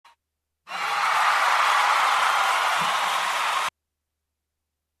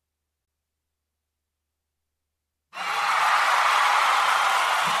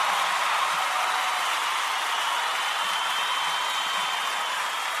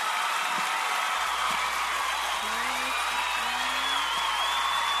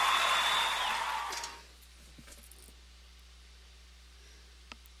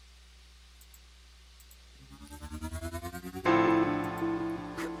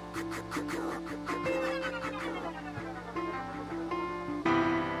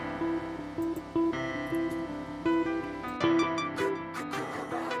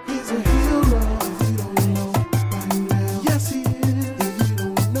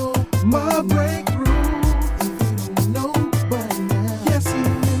my breakthrough. If you don't know by now, yes he is.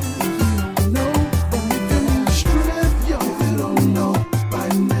 If you don't know by now, strength, yo. If you don't know by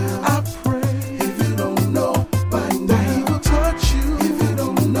now, I pray. If you don't know by now, he will touch you. If you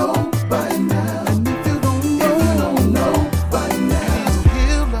don't know by now, and if you don't know by now, he's a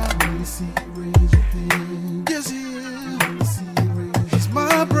healer. Let me see you raise your hand. Yes he is. Let me see you raise. He's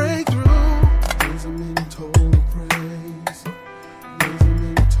my breakthrough. Raise him in total praise. Raise him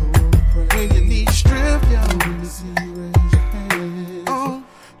in total praise. When you need strength, yo. Let me see you raise your hand. Oh,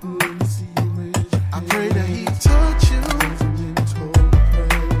 let me see you raise your hand. I pray that he touch you. Raise him in total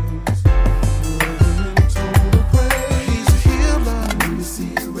praise. Raise him in total praise. He's a healer. Let me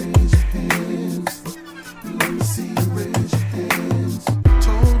see you raise your hands. Let me see you raise your hands.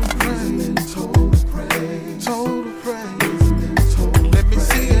 Total praise. Total praise. Total praise. Total. Let me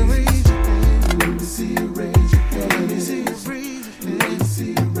see you raise your hands. Let me see you raise your hands. Let me see you raise your hands. Let me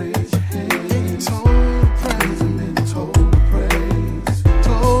see you raise your hands. Total praise. Total praise.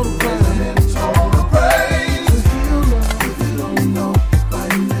 Total praise. Total praise. The healer. If you don't know by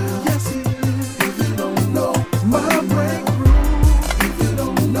now, yes he is. If you don't know my breakthrough, if you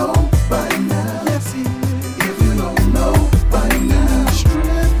don't know by now, yes he is. If you don't know by now,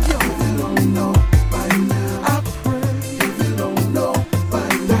 strength, yo. If you don't know by now, I pray. If you don't know by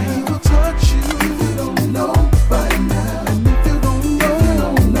now, he will touch you. If you don't know by now, and if you don't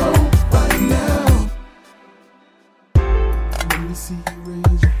know by now, let me see you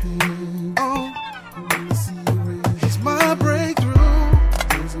raise your hand. Oh, let me see you raise. It's my breakthrough.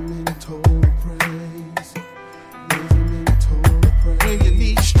 Raise him in total praise. Raise him in total praise. When you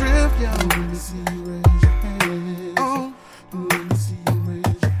need strength, yo. Let me see you raise your hand. Oh, let me see you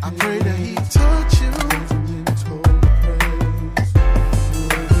raise your hand. I pray that he touch you. Raise him in total praise.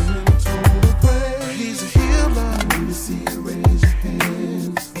 Raise him in total praise. He's a healer. Let me see you raise your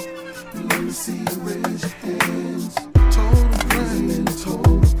hands. Let me see you raise your hands. Total praise.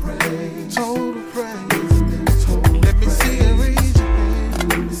 Total praise. Total praise. Total. Let me see you raise your hands.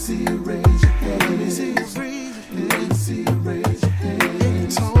 Let me see you raise your hands. Let me see you raise your hands. Let me see you raise your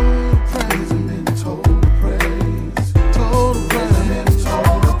hands. Total praise. Total praise. Total praise.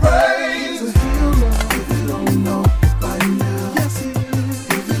 Total praise. The healer. If you don't know by now, yes he is.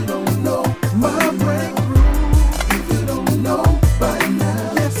 If you don't know my breakthrough, if you don't know by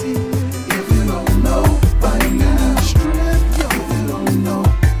now, yes he is. If you don't know by now, strength, yo. If you don't know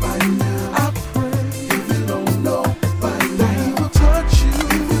by now, I pray. If you don't know by now, he will touch you.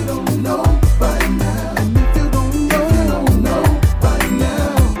 If you don't know by now, and if you don't know by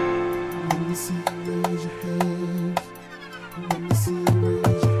now, let me see you raise your hands. Let me see you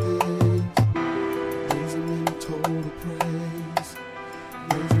raise your hands. Raise him in total praise.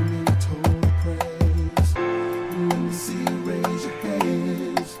 Raise him in total praise. Let me see you raise your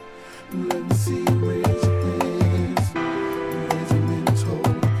hands. Let me see you raise your hands. Raise him in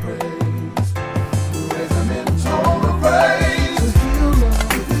total praise. Raise him in total praise. The healer.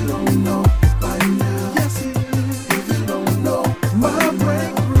 If you don't know by now, yes he is. If you don't know my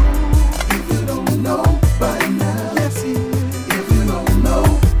breakthrough, if you don't know by now, yes he is. If you don't know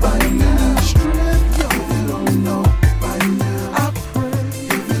by now, strength, yo. If you don't know by now, I pray.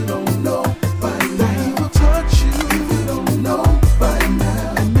 If you don't know by now, he will touch you. If you don't know by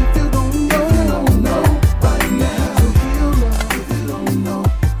now, and if you don't know by now, the healer. If you don't know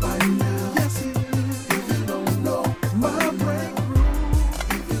by now, yes he is. If you don't know my breakthrough,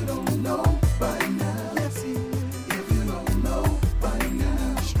 if you don't know by now, yes he is. If you don't know by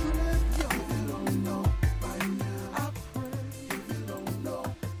now, strength, yo. If you don't know by now, I pray. If you don't know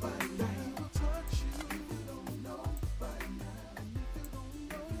by now, he will touch you. If you don't know by now, and if you don't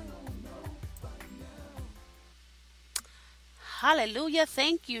know by now. Hallelujah.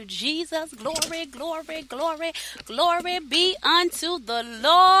 Thank you, Jesus. Glory, glory, glory, glory be unto the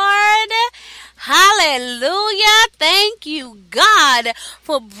Lord. Hallelujah. Thank you, God,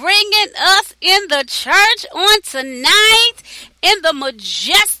 for bringing us in the church on tonight in the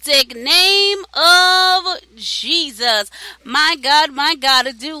majestic name of Jesus. My God,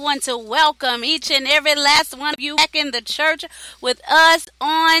 I do want to welcome each and every last one of you back in the church with us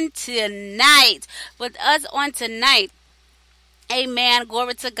on tonight. Amen.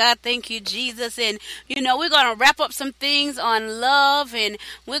 Glory to God. Thank you, Jesus. And, we're going to wrap up some things on love, and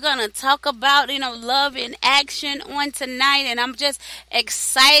we're going to talk about, love in action on tonight. And I'm just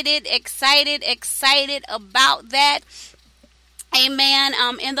excited about that. Amen.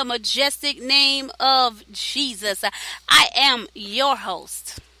 In the majestic name of Jesus. I am your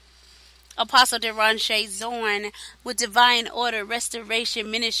host, Apostle Deronche Zorn with Divine Order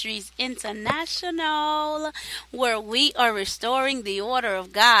Restoration Ministries International, where we are restoring the order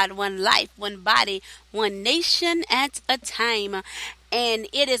of God, one life, one body, one nation at a time. And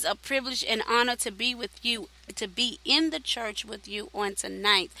it is a privilege and honor to be with you, to be in the church with you on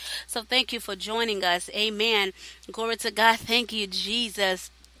tonight. So thank you for joining us. Amen. Glory to God. Thank you,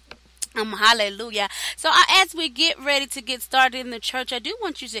 Jesus. Hallelujah. So as we get ready to get started in the church, I do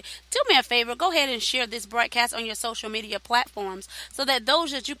want you to do me a favor. Go ahead and share this broadcast on your social media platforms so that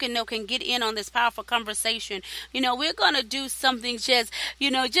those that you can know can get in on this powerful conversation. We're going to do something just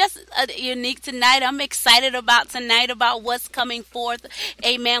unique tonight. I'm excited about tonight, about what's coming forth.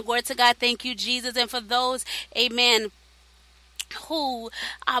 Amen. Glory to God. Thank you, Jesus. And for those, amen, who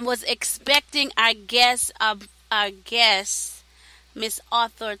was expecting our guest, Miss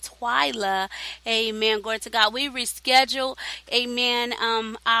Author Twyla, amen, glory to God. We rescheduled, amen,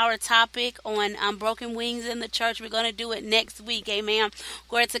 our topic on broken wings in the church. We're going to do it next week, amen.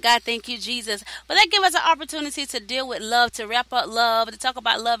 Glory to God, thank you, Jesus. But that gives us an opportunity to deal with love, to wrap up love, to talk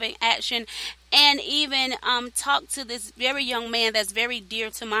about love in action, and even talk to this very young man that's very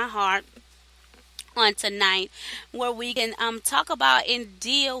dear to my heart on tonight, where we can talk about and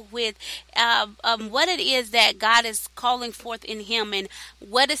deal with what it is that God is calling forth in him and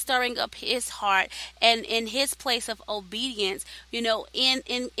what is stirring up his heart and in his place of obedience, in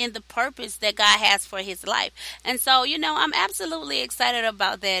the purpose that God has for his life. And so, I'm absolutely excited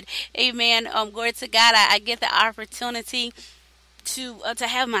about that. Amen. Glory to God. I get the opportunity to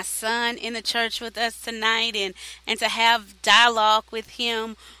have my son in the church with us tonight and to have dialogue with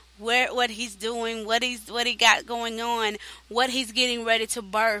him, what he's doing, what he got going on, what he's getting ready to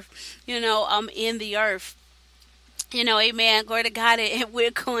birth, in the earth. Amen. Glory to God. And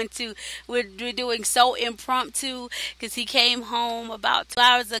we're doing so impromptu because he came home about 2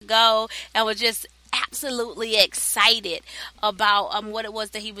 hours ago and was just absolutely excited about what it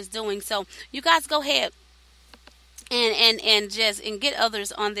was that he was doing. So you guys go ahead and get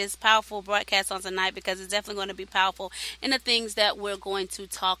others on this powerful broadcast on tonight, because it's definitely going to be powerful in the things that we're going to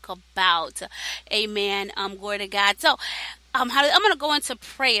talk about. Amen. Glory to God. So I'm going to go into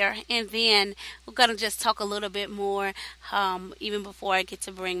prayer, and then we're going to just talk a little bit more even before I get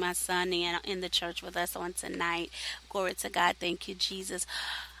to bring my son in the church with us on tonight. Glory to God. Thank you, Jesus.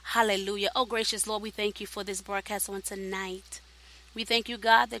 Hallelujah. Oh, gracious Lord, we thank you for this broadcast on tonight. We thank you,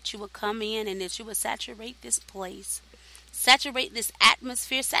 God, that you will come in and that you will saturate this place, saturate this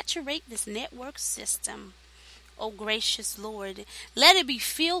atmosphere, saturate this network system. Oh, gracious Lord, let it be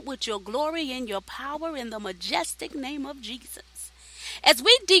filled with your glory and your power in the majestic name of Jesus. As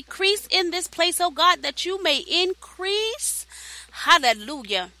we decrease in this place, oh God, that you may increase.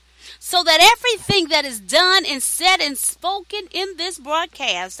 Hallelujah. So that everything that is done and said and spoken in this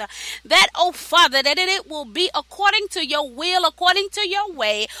broadcast, that, oh Father, that it will be according to your will, according to your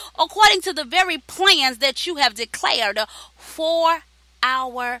way, according to the very plans that you have declared for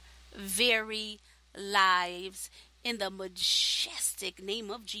our very lives. In the majestic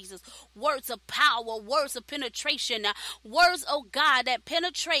name of Jesus. Words of power, words of penetration, words, oh God, that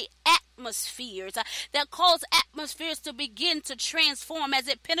penetrate atmospheres, that cause atmospheres to begin to transform as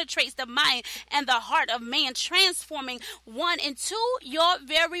it penetrates the mind and the heart of man, transforming one into your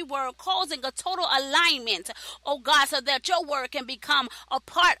very word, causing a total alignment, oh God, so that your word can become a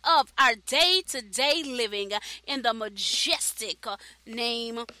part of our day-to-day living in the majestic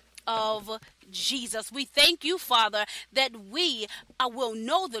name of Jesus. We thank you, Father, that we will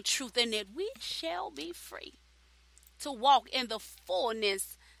know the truth and that we shall be free to walk in the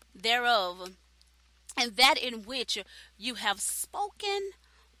fullness thereof, and that in which you have spoken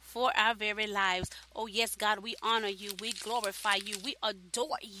for our very lives. Oh yes, God, we honor you, we glorify you, we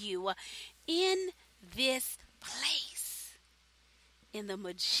adore you in this place, in the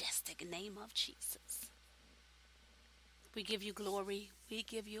majestic name of Jesus. We give you glory, we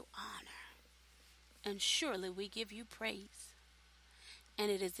give you honor, and surely we give you praise.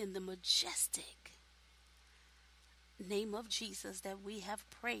 And it is in the majestic name of Jesus that we have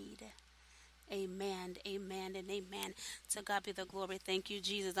prayed. Amen, amen, and amen. To God be the glory. Thank you,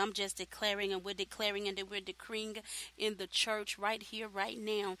 Jesus. I'm just declaring, and we're declaring, and we're decreeing in the church right here, right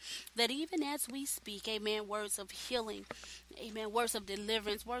now, that even as we speak, amen, words of healing, amen, words of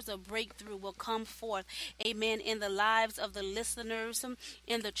deliverance, words of breakthrough will come forth, amen, in the lives of the listeners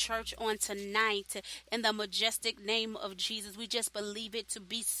in the church on tonight, in the majestic name of Jesus. We just believe it to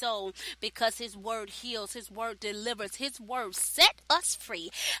be so, because his word heals, his word delivers, his word set us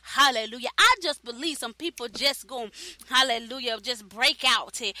free. Hallelujah. I just believe some people just go, hallelujah, just break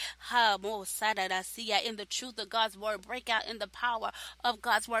out in the truth of God's word, break out in the power of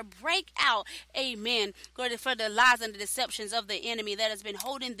God's word, break out, amen, glory, for the lies and the deceptions of the enemy that has been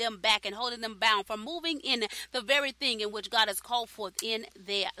holding them back and holding them bound from moving in the very thing in which God has called forth in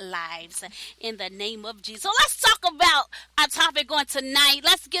their lives, in the name of Jesus. So let's talk about our topic on tonight.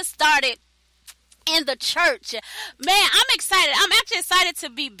 Let's get started in the church. Man, I'm excited. I'm actually excited to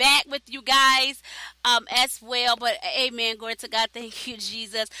be back with you guys as well. But amen, glory to God. Thank you,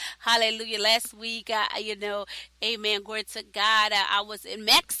 Jesus. Hallelujah. Last week, amen, glory to God. I was in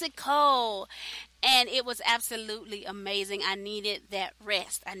Mexico. And it was absolutely amazing. I needed that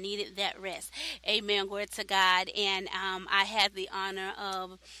rest. Amen. Glory to God. And I had the honor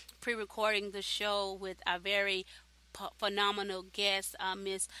of pre-recording the show with our very phenomenal guest,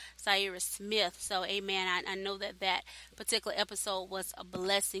 Miss Syra Smith. So, amen. I know that particular episode was a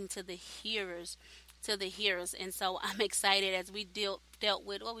blessing to the hearers. And so I'm excited as we dealt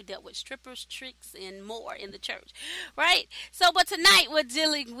with strippers, tricks, and more in the church, right? So, but tonight we're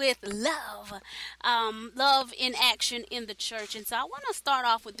dealing with love in action in the church. And so I want to start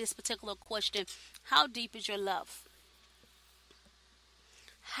off with this particular question: how deep is your love?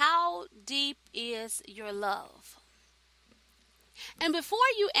 How deep is your love? And before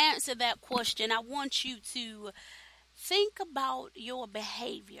you answer that question, I want you to think about your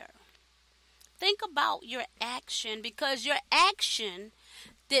behavior. Think about your action, because your action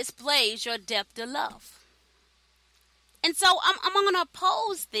displays your depth of love. And so I'm going to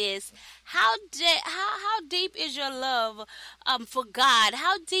pose this. How deep is your love for God?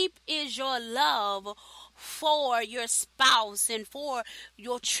 How deep is your love for your spouse and for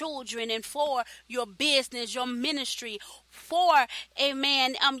your children and for your business, your ministry, for,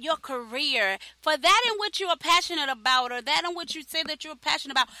 amen, your career, for that in which you are passionate about, or that in which you say that you're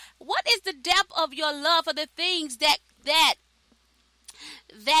passionate about? What is the depth of your love for the things that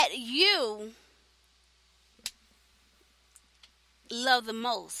you love the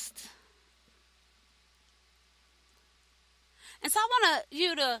most? And so I want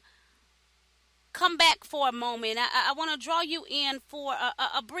you to come back for a moment. I want to draw you in for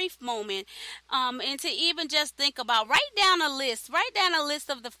a brief moment, and to even just think about, write down a list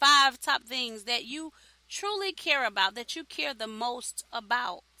of the 5 top things that you truly care about, that you care the most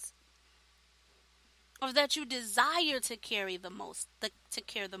about, or that you desire to care the most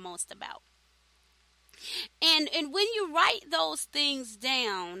about. And when you write those things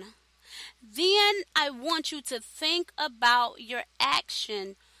down, then I want you to think about your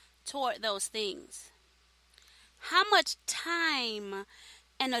action toward those things. How much time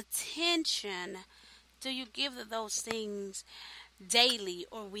and attention do you give to those things daily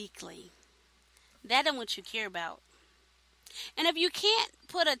or weekly? That is what you care about. And if you can't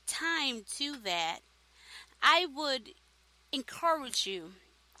put a time to that, I would encourage you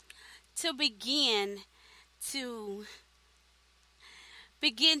to begin to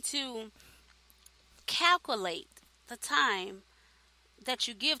calculate the time that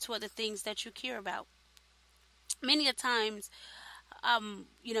you give toward the things that you care about. Many a times,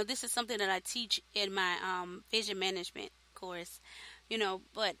 this is something that I teach in my vision management course,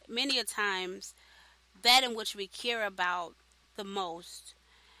 but many a times, that in which we care about the most,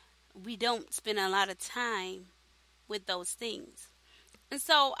 we don't spend a lot of time with those things. And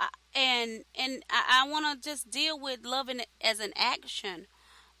so, I want to just deal with loving as an action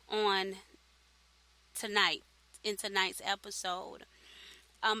on tonight, in tonight's episode.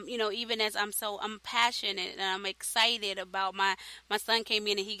 Even as I'm passionate and I'm excited about my son came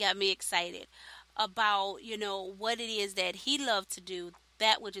in and he got me excited about, what it is that he loved to do,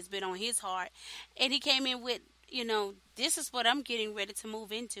 that which has been on his heart. And he came in with, this is what I'm getting ready to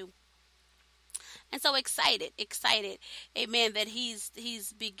move into. And so excited, amen, that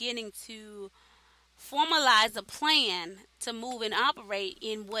he's beginning to formalize a plan to move and operate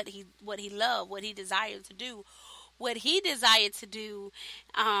in what he loved, what he desired to do.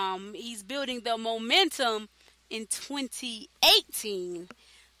 He's building the momentum in 2018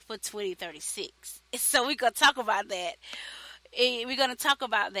 for 2036. So we're going to talk about that.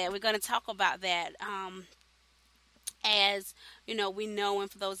 As we know, and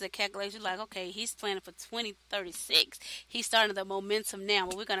for those that calculate, you're like, okay, he's planning for 2036. He's starting the momentum now.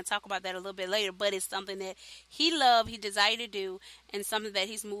 Well, we're going to talk about that a little bit later, but it's something that he loved, he desired to do, and something that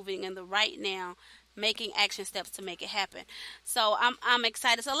he's moving in the right now, making action steps to make it happen. So I'm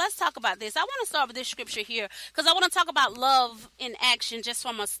excited. So let's talk about this. I want to start with this scripture here, because I want to talk about love in action just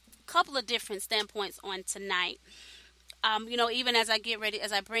from a couple of different standpoints on tonight. even as I get ready,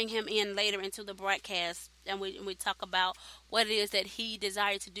 as I bring him in later into the broadcast, and we talk about what it is that he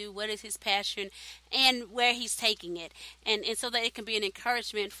desired to do, what is his passion, and where he's taking it, and so that it can be an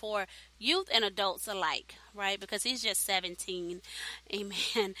encouragement for youth and adults alike, right? Because he's just 17.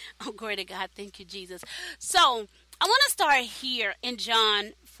 Amen. Oh, glory to God. Thank you, Jesus. So I want to start here in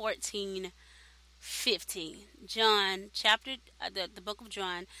John 14:15. John chapter, the book of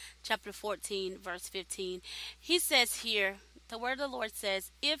John, chapter 14, verse 15. He says here, the word of the Lord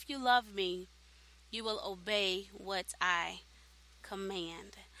says, "If you love me, you will obey what I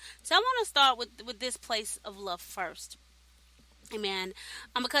command." So I want to start with this place of love first. Amen.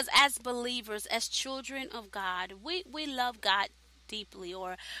 Because as believers, as children of God, we love God deeply,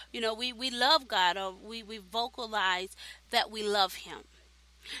 or we love God, or we vocalize that we love him.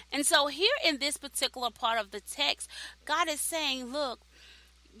 And so here in this particular part of the text, God is saying, look,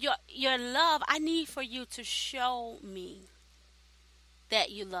 your love, I need for you to show me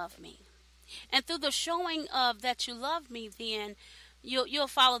that you love me. And through the showing of that you love me, then you'll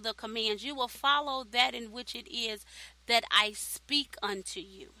follow the commands. You will follow that in which it is that I speak unto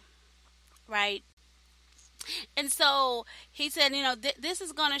you. Right? And so he said, this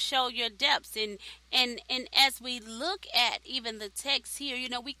is going to show your depths. And as we look at even the text here,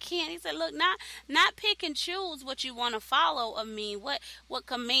 we can't. He said, look, not pick and choose what you want to follow of me, what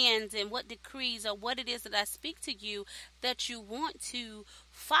commands and what decrees or what it is that I speak to you that you want to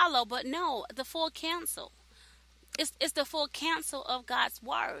follow. But no, the full counsel. It's the full counsel of God's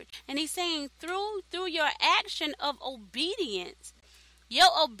word. And he's saying through your action of obedience, your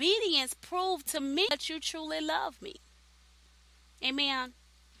obedience proved to me that you truly love me. Amen.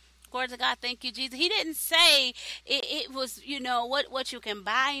 Glory to God. Thank you, Jesus. He didn't say it was, what you can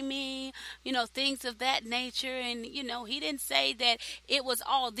buy me, things of that nature. And, he didn't say that it was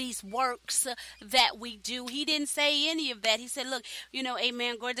all these works that we do. He didn't say any of that. He said, look,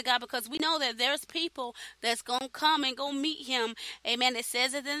 amen, glory to God, because we know that there's people that's going to come and go meet him. Amen. It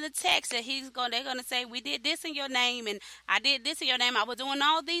says it in the text that they're going to say, we did this in your name and I did this in your name. I was doing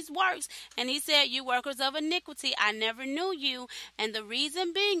all these works. And he said, you workers of iniquity, I never knew you. And the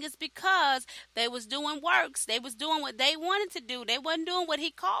reason being is because they was doing works. They was doing what they wanted to do. They wasn't doing what he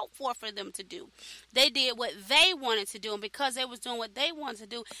called for them to do. They did what they wanted to do. And because they was doing what they wanted to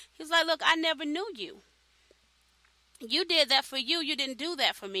do, he's like, look, I never knew you. You did that for you. You didn't do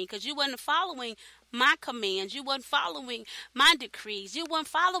that for me because you wasn't following my commands. You weren't following my decrees. You weren't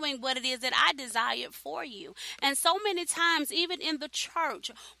following what it is that I desired for you. And so many times, even in the church,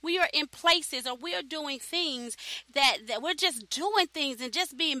 we are in places or we are doing things that we're just doing things and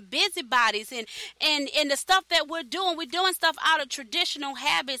just being busybodies. And the stuff that we're doing stuff out of traditional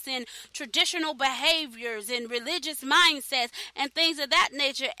habits and traditional behaviors and religious mindsets and things of that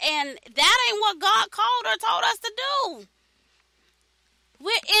nature. And that ain't what God called or told us to do. We're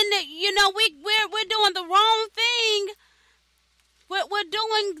in the, we're doing the wrong thing. We're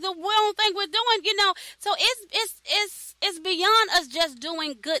doing the wrong thing. We're doing, so it's beyond us just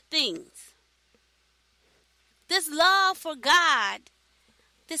doing good things. This love for God,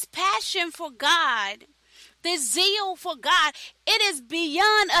 this passion for God, this zeal for God, it is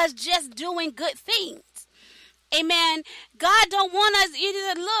beyond us just doing good things. Amen. God don't want us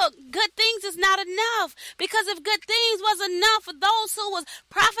either to look, good things is not enough. Because if good things was enough for those who was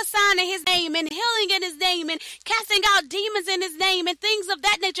prophesying in his name and healing in his name and casting out demons in his name and things of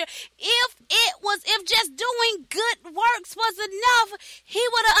that nature, if just doing good works was enough, he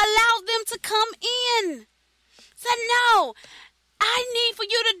would have allowed them to come in. So no, I need for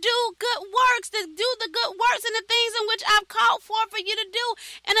you to do good works, to do the good works and the things in which I've called for you to do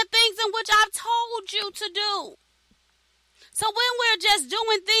and the things in which I've told you to do. So when we're just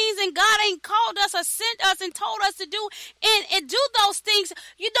doing things and God ain't called us or sent us and told us to do and do those things,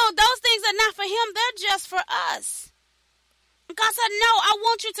 those things are not for him. They're just for us. God said, no, I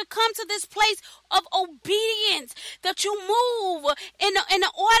want you to come to this place of obedience, that you move in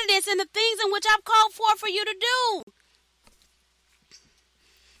the ordinance and the things in which I've called for you to do.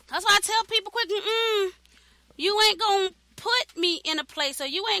 That's why I tell people quickly, you ain't going to put me in a place, or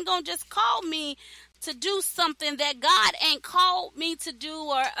you ain't going to just call me to do something that God ain't called me to do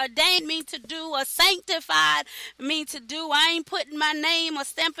or ordained me to do or sanctified me to do. I ain't putting my name or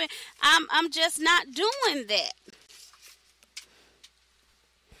stamping. I'm just not doing that.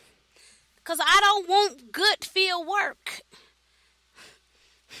 Because I don't want good field work.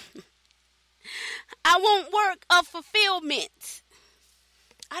 I want work of fulfillment.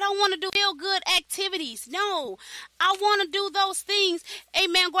 I don't want to do feel good activities. No, I want to do those things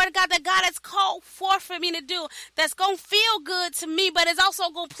Amen. Glory to God, that God has called forth for me to do, that's going to feel good to me, but it's also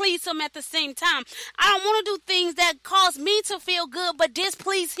going to please him at the same time. I don't want to do things that cause me to feel good, but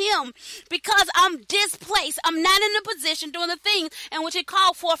displease him, because I'm displaced. I'm not in a position doing the things in which he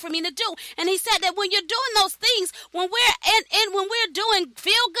called for me to do. And he said that when you're doing those things, when we're doing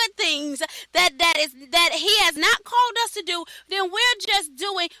feel good things that he has not called us to do, then we're just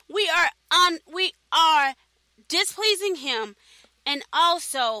doing, we are displeasing him. And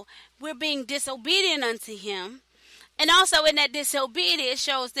also, we're being disobedient unto him. And also, in that disobedience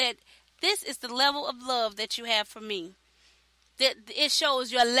shows that this is the level of love that you have for me. That it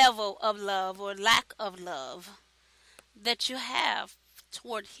shows your level of love or lack of love that you have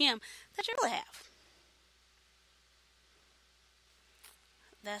toward him, that you really have.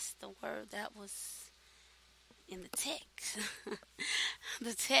 That's the word that was in the text.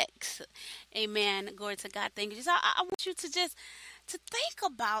 The text. Amen. Glory to God. Thank you. So I want you to just to think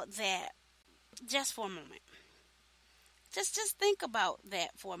about that just for a moment. Just think about that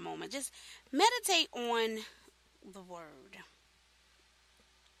for a moment. Just meditate on the word.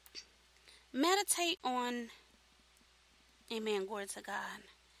 Meditate on, amen, glory to God,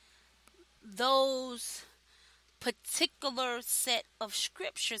 those particular set of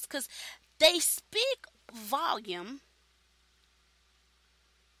scriptures, because they speak volume.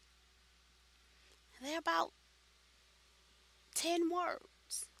 They're about 10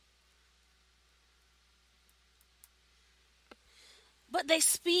 words. But they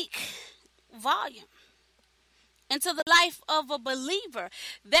speak volume into the life of a believer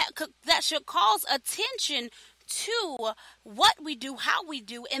that should cause attention to what we do, how we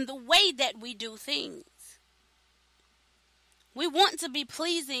do, and the way that we do things. We want to be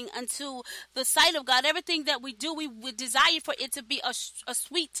pleasing unto the sight of God. Everything that we do, we would desire for it to be a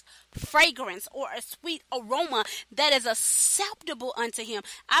sweet fragrance or a sweet aroma that is acceptable unto him.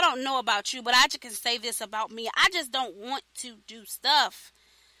 I don't know about you, but I just can say this about me. I just don't want to do stuff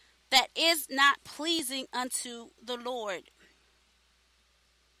that is not pleasing unto the Lord.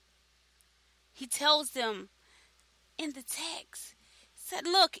 He tells them in the text, he said,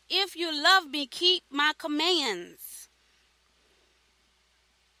 look, if you love me, keep my commands.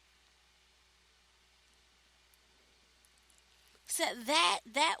 Said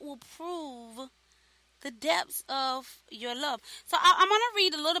that will prove the depths of your love. So I'm going to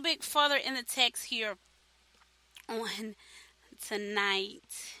read a little bit further in the text here on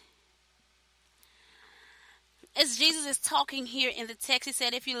tonight. As Jesus is talking here in the text, he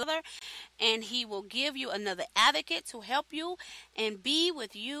said, if you love her, and he will give you another advocate to help you and be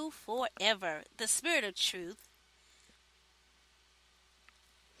with you forever, the Spirit of truth.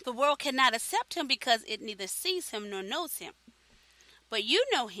 The world cannot accept him because it neither sees him nor knows him. But you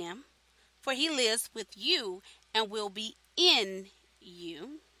know him, for he lives with you and will be in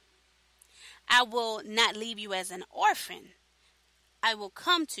you. I will not leave you as an orphan. I will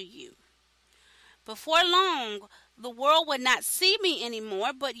come to you. Before long, the world will not see me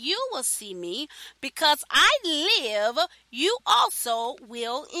anymore, but you will see me. Because I live, you also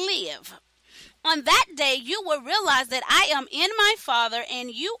will live. On that day, you will realize that I am in my Father,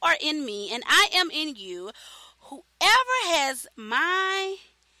 and you are in me, and I am in you. Whoever has my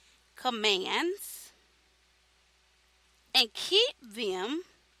commands and keep them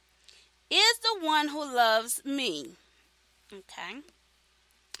is the one who loves me. Okay.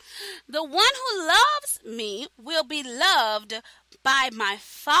 The one who loves me will be loved by my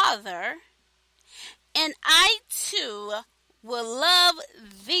Father, and I too will love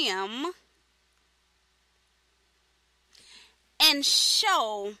them and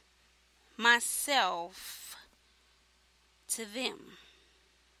show myself to them.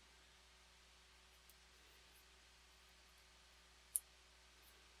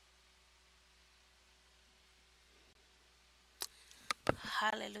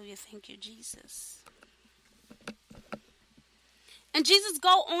 Hallelujah. Thank you, Jesus. And Jesus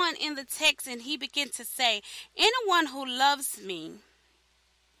go on in the text and he began to say, anyone who loves me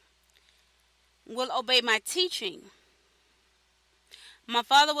will obey my teaching. My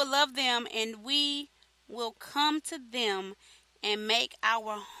Father will love them, and we will come to them and make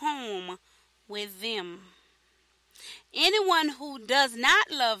our home with them. Anyone who does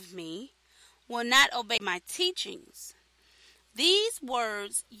not love me will not obey my teachings. These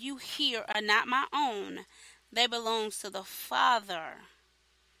words you hear are not my own. They belong to the Father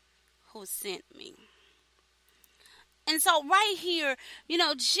who sent me. And so right here,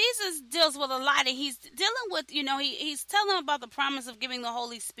 Jesus deals with a lot, and he's dealing with, he's telling them about the promise of giving the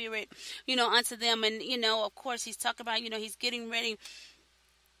Holy Spirit, unto them. And, of course, he's talking about, he's getting ready,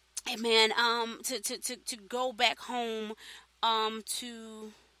 amen, to go back home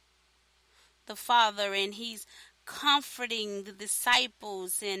to the Father, and he's comforting the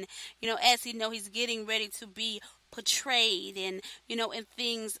disciples, and as he's getting ready to be portrayed, and in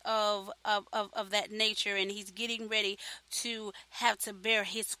things of that nature, and he's getting ready to have to bear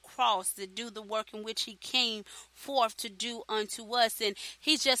his cross to do the work in which he came forth to do unto us, and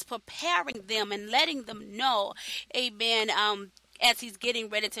he's just preparing them and letting them know, amen, as he's getting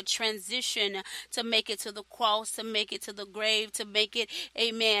ready to transition, to make it to the cross, to make it to the grave, to make it,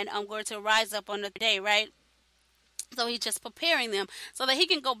 amen, I'm going to rise up on the day, right? So he's just preparing them so that he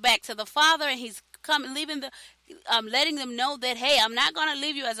can go back to the Father, and he's letting them know that, hey, I'm not going to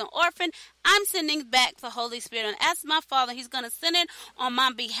leave you as an orphan. I'm sending back the Holy Spirit. And as my Father, he's going to send it on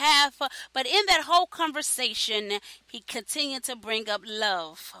my behalf. But in that whole conversation, he continued to bring up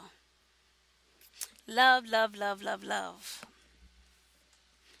love. Love, love, love, love, love.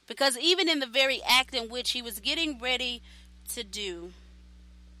 Because even in the very act in which he was getting ready to do,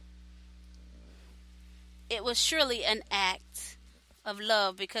 it was surely an act of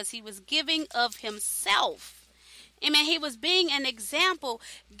love, because he was giving of himself. Amen. He was being an example,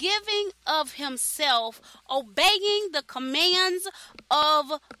 giving of himself, obeying the commands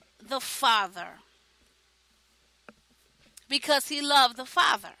of the Father, because he loved the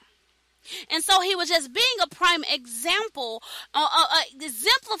Father. And so he was just being a prime example,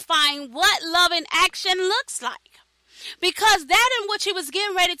 exemplifying what love in action looks like. Because that in which he was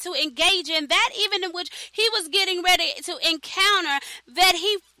getting ready to engage in, that even in which he was getting ready to encounter, that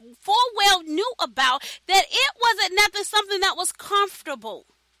he full well knew about, that it wasn't something that was comfortable.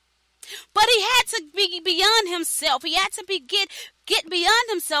 But he had to be beyond himself. He had to get beyond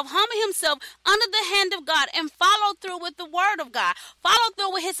himself, humble himself under the hand of God, and follow through with the word of God. Follow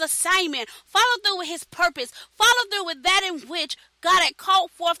through with his assignment. Follow through with his purpose. Follow through with that in which God had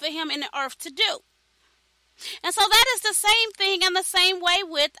called forth for him in the earth to do. And so that is the same thing in the same way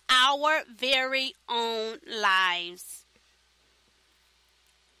with our very own lives.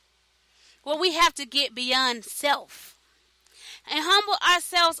 Well, we have to get beyond self and humble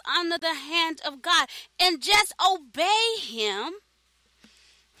ourselves under the hand of God and just obey him.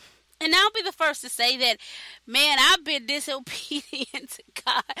 And I'll be the first to say that, man, I've been disobedient to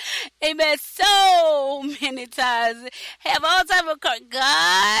God. Amen. So many times. Have all type of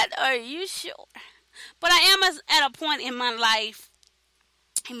God, are you sure? But I am at a point in my life,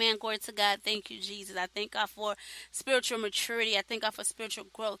 amen, glory to God, thank you, Jesus. I thank God for spiritual maturity. I thank God for spiritual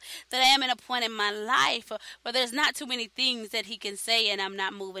growth. That I am at a point in my life where there's not too many things that he can say and I'm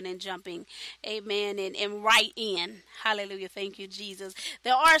not moving and jumping, amen, and right in. Hallelujah, thank you, Jesus.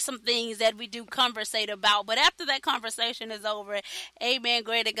 There are some things that we do conversate about, but after that conversation is over, amen,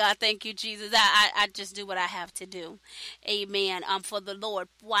 glory to God, thank you, Jesus. I just do what I have to do, amen, for the Lord.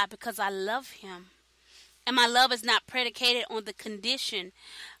 Why? Because I love him. And my love is not predicated on the condition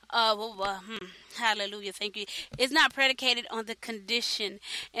hallelujah, thank you. It's not predicated on the condition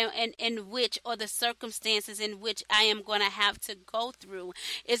in which, or the circumstances in which I am going to have to go through.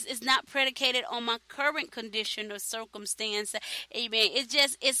 It's not predicated on my current condition or circumstance. Amen.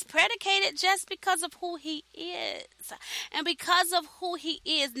 It's predicated just because of who he is. And because of who he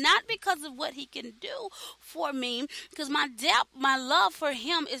is, not because of what he can do for me, because my love for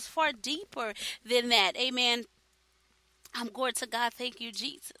him is far deeper than that. Amen. I'm glory to God. Thank you,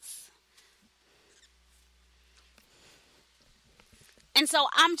 Jesus. And so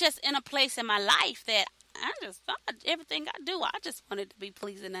I'm just in a place in my life that everything I do, I just want it to be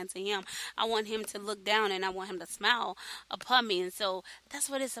pleasing unto him. I want him to look down and I want him to smile upon me. And so that's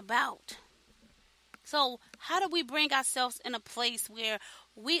what it's about. So how do we bring ourselves in a place where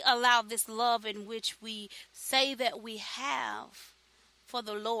we allow this love in which we say that we have for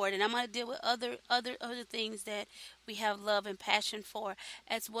the Lord? And I'm going to deal with other things that we have love and passion for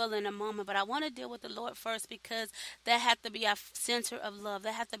as well in a moment. But I want to deal with the Lord first, because that has to be our center of love.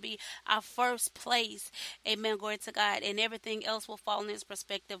 That has to be our first place. Amen. Glory to God. And everything else will fall in its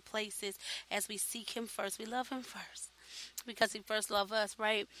respective places as we seek him first. We love him first because he first loved us,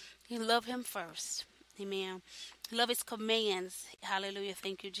 right? He loved him first. Amen. Love his commands. Hallelujah.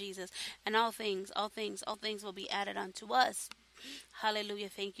 Thank you, Jesus. And all things will be added unto us. Hallelujah.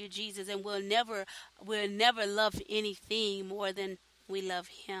 Thank you, Jesus. And we'll never love anything more than we love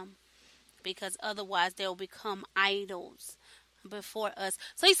him, because otherwise they'll become idols before us.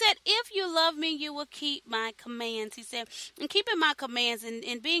 So he said, if you love me, you will keep my commands. He said, and keeping my commands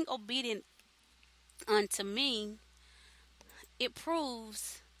and being obedient unto me, it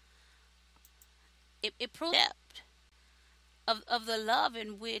proves of the love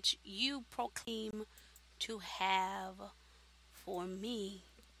in which you proclaim to have for me,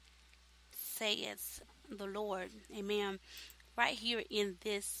 saith the Lord. Amen. right here in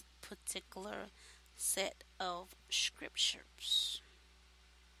this particular set of scriptures.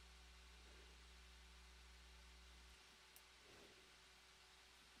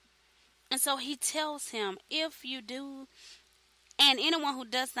 And so he tells him, if you do, and anyone who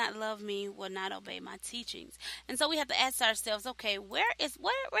does not love me will not obey my teachings. And so we have to ask ourselves, okay, where is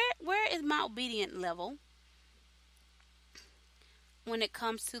my obedient level when it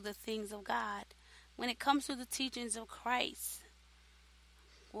comes to the things of God? When it comes to the teachings of Christ?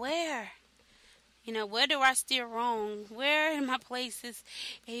 Where? Where do I steer wrong? Where in my places,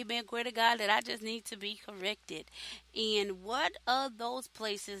 amen, glory to God, that I just need to be corrected? And what are those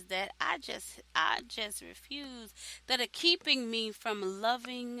places that I just refuse, that are keeping me from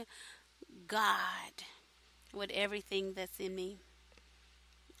loving God with everything that's in me?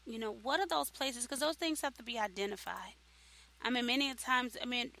 What are those places? Because those things have to be identified. Many times,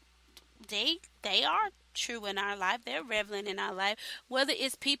 they are true in our life. They're relevant in our life, whether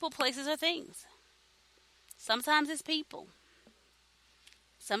it's people, places, or things. Sometimes it's people.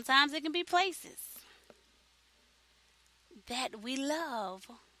 Sometimes it can be places that we love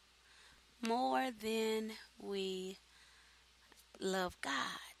more than we love God.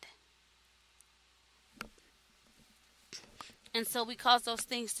 And so we cause those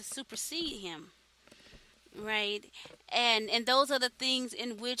things to supersede him. Right? And those are the things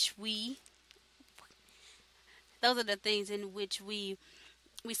in which we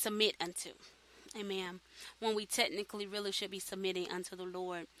submit unto. Amen. When we technically really should be submitting unto the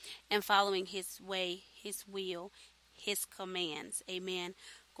Lord and following his way, his will, his commands. Amen.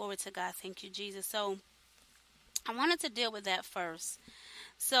 Glory to God. Thank you, Jesus. So I wanted to deal with that first.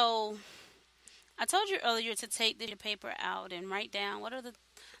 So I told you earlier to take the paper out and write down what are the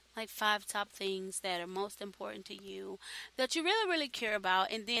 5 top things that are most important to you, that you really, really care about,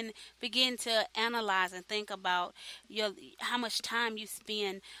 and then begin to analyze and think about how much time you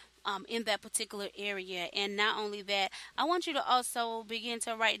spend in that particular area. And not only that, I want you to also begin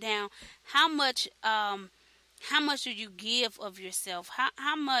to write down how much do you give of yourself,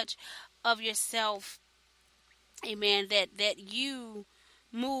 how much of yourself, amen, that you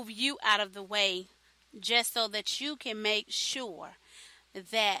move you out of the way just so that you can make sure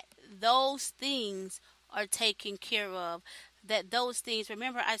that those things are taken care of. That those things,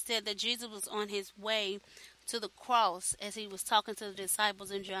 remember I said that Jesus was on his way to the cross as he was talking to the disciples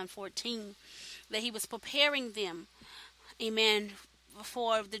in John 14, that he was preparing them, amen,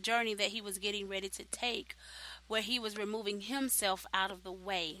 for the journey that he was getting ready to take, where he was removing himself out of the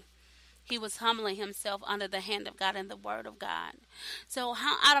way. He was humbling himself under the hand of God and the word of God. So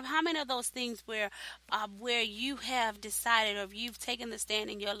out of how many of those things where you have decided, or you've taken the stand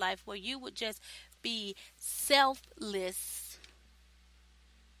in your life where you would just be selfless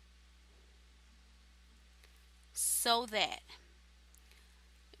so that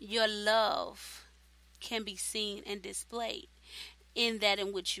your love can be seen and displayed in that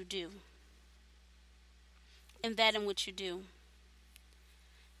in which you do. In that in which you do.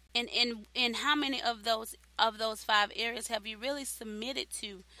 And in how many of those 5 areas have you really submitted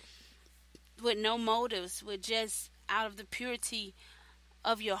to with no motives, with just out of the purity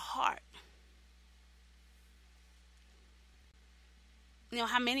of your heart?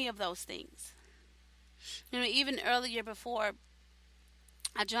 How many of those things? Even earlier before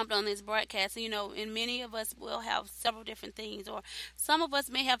I jumped on this broadcast, and many of us will have several different things, or some of us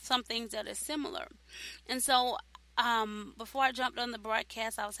may have some things that are similar. And so before I jumped on the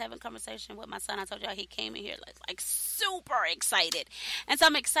broadcast, I was having a conversation with my son. I told y'all he came in here like super excited. And so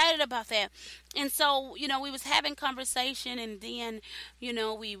I'm excited about that. And so, we was having conversation, and then,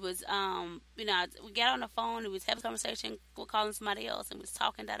 we was, we got on the phone, and we was having a conversation, we're calling somebody else, and we was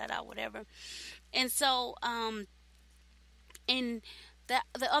talking, whatever. And so, and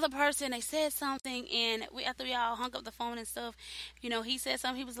the other person, they said something, and after we all hung up the phone and stuff, he said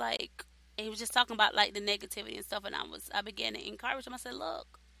something. He was like, he was just talking about the negativity and stuff, and I began to encourage him. I said,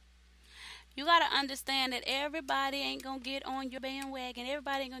 look, you got to understand that everybody ain't going to get on your bandwagon.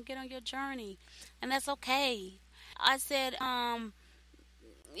 Everybody ain't going to get on your journey, and that's okay. I said,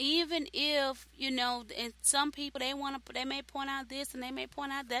 even if, and some people, they may point out this, and they may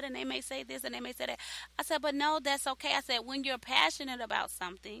point out that, and they may say this, and they may say that. I said, but no, that's okay. I said, when you're passionate about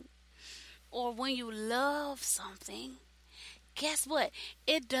something, or when you love something, guess what?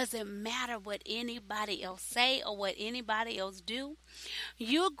 It doesn't matter what anybody else say or what anybody else do.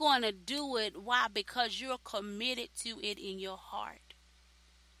 You're going to do it. Why? Because you're committed to it in your heart.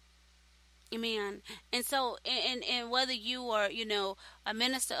 Amen. And so, and whether you are, a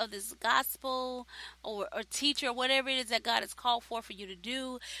minister of this gospel or teacher, whatever it is that God has called for you to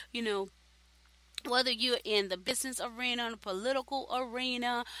do, whether you're in the business arena, the political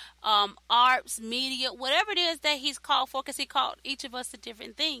arena, arts, media, whatever it is that he's called for, because he called each of us to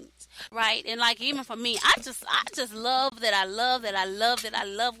different things, right? And like even for me, I just love that I love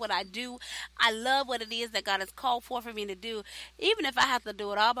what I do. I love what it is that God has called for me to do. Even if I have to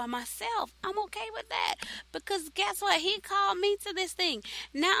do it all by myself, I'm okay with that, because guess what? He called me to this thing.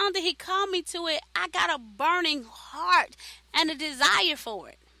 Not only he called me to it, I got a burning heart and a desire for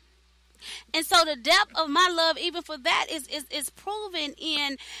it. And so the depth of my love, even for that, is proven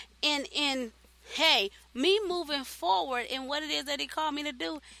in hey, me moving forward in what it is that he called me to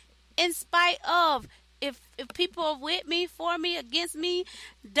do, in spite of if people are with me, for me, against me,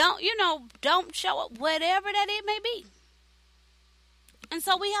 don't show up, whatever that it may be. And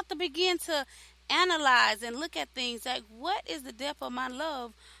so we have to begin to analyze and look at things like, what is the depth of my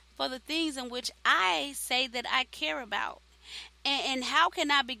love for the things in which I say that I care about? And how can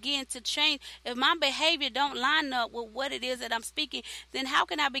I begin to change? If my behavior don't line up with what it is that I'm speaking, then how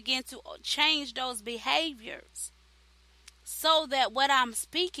can I begin to change those behaviors so that what I'm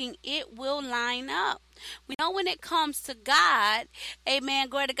speaking, it will line up? We know when it comes to God, amen,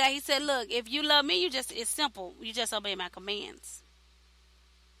 glory to God, he said, look, if you love me, it's simple. You just obey my commands.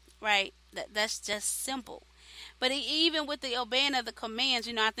 Right? That's just simple. But even with the obeying of the commands,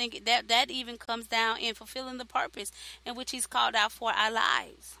 I think that even comes down in fulfilling the purpose in which he's called out for our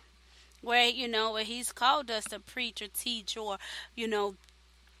lives. Where he's called us to preach or teach, or,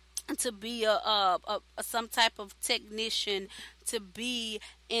 to be a some type of technician, to be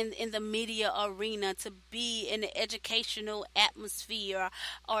in the media arena, to be in the educational atmosphere,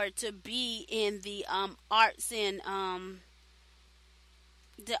 or to be in the arts and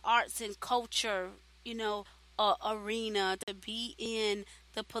culture, arena, to be in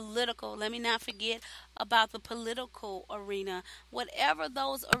the political. Let me not forget about the political arena. Whatever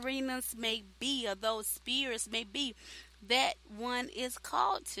those arenas may be, or those spheres may be, that one is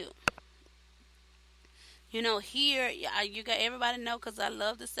called to. Here you got everybody know, because I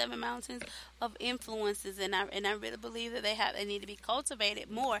love the 7 mountains of influences, and I really believe that they need to be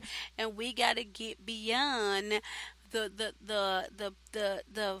cultivated more, and we got to get beyond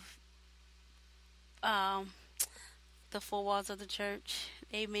the four walls of the church.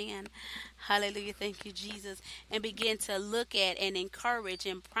 Amen. Hallelujah. Thank you, Jesus. And begin to look at and encourage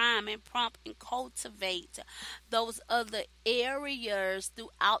and prime and prompt and cultivate those other areas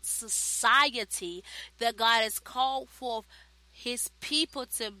throughout society that God has called for his people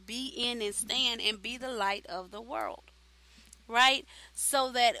to be in and stand and be the light of the world. Right?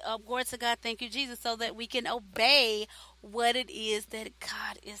 So that, glory to God, thank you, Jesus, so that we can obey what it is that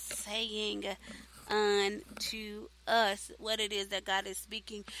God is saying unto us, what it is that God is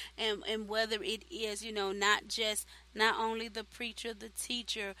speaking, and whether it is, not only the preacher, the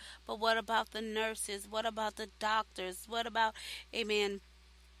teacher, but what about the nurses? What about the doctors? What about, amen,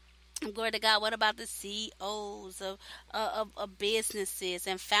 glory to God, what about the CEOs of businesses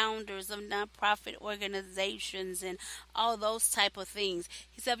and founders of nonprofit organizations and all those type of things?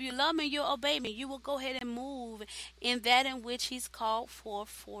 He said, if you love me, you'll obey me. You will go ahead and move in that in which he's called for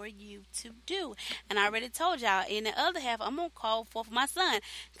you to do. And I already told y'all, in the other half, I'm going to call for my son.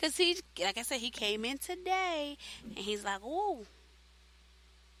 Because he, like I said, he came in today and he's like, ooh,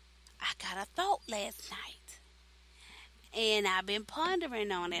 I got a thought last night. And I've been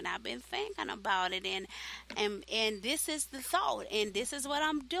pondering on it. I've been thinking about it. And this is the thought. And this is what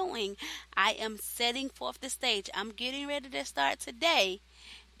I'm doing. I am setting forth the stage. I'm getting ready to start today.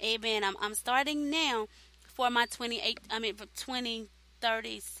 Amen. I'm starting now for my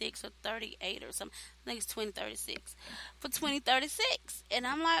 2036 or 38 or something. I think it's 2036. For 2036. And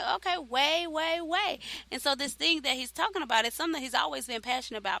I'm like, okay, way. And so this thing that he's talking about is something he's always been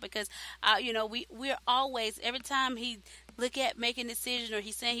passionate about, because, we're always, every time he look at making a decision, or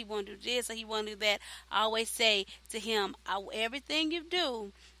he's saying he want to do this or he want to do that, I always say to him, everything you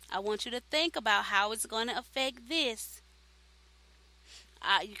do, I want you to think about how it's going to affect this.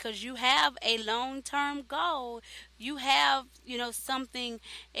 Because you have a long-term goal. You have, something,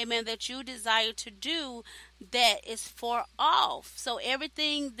 amen, that you desire to do that is for off. So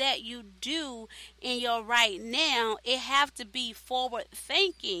everything that you do in your right now, it have to be forward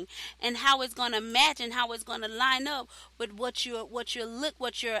thinking, and how it's going to match and how it's going to line up with the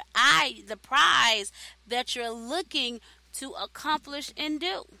prize that you're looking to accomplish and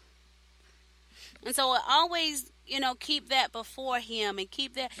do. And so I always, keep that before him, and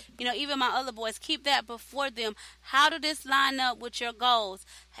keep that, even my other boys, keep that before them. How do this line up with your goals?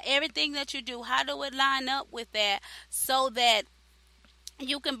 Everything that you do, how do it line up with that, so that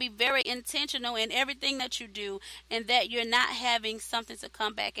you can be very intentional in everything that you do, and that you're not having something to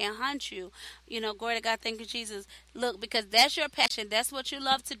come back and hunt you. Glory to God, thank you, Jesus. Look, because that's your passion, that's what you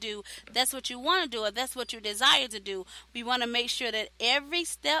love to do, that's what you want to do, or that's what you desire to do. We want to make sure that every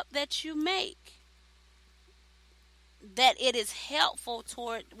step that you make, that it is helpful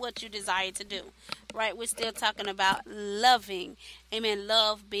toward what you desire to do. Right? We're still talking about loving. Amen.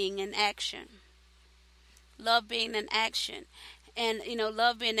 Love being an action. Love being an action. And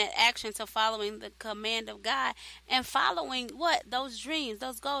love being that action, so following the command of God and following what? Those dreams,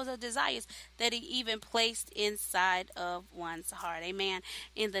 those goals, those desires that He even placed inside of one's heart. Amen.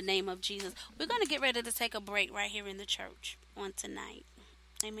 In the name of Jesus. We're going to get ready to take a break right here in the church on tonight.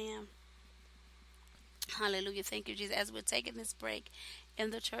 Amen. Hallelujah. Thank you, Jesus. As we're taking this break in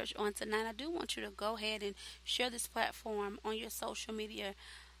the church on tonight, I do want you to go ahead and share this platform on your social media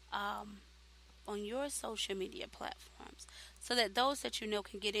platforms, so that those that you know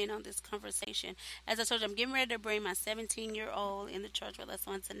can get in on this conversation. As I told you, I'm getting ready to bring my 17-year-old in the church with us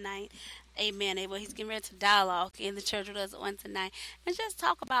on tonight. Amen. Well, he's getting ready to dialogue in the church with us on tonight and just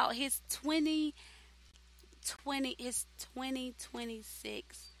talk about his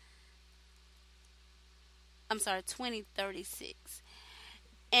 2036,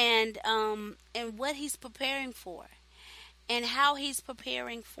 and what he's preparing for, and how he's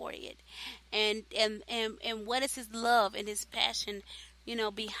preparing for it, and what is his love and his passion,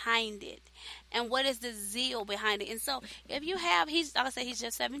 behind it, and what is the zeal behind it. And so, if you have, like I said, he's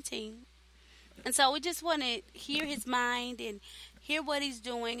just 17, and so we just want to hear his mind and hear what he's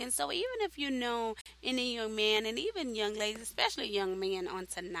doing. And so, even if you know any young man, and even young ladies, especially young men on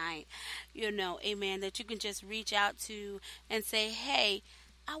tonight, amen, that you can just reach out to and say, hey,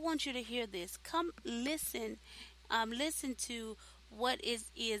 I want you to hear this. Come listen. Listen to what is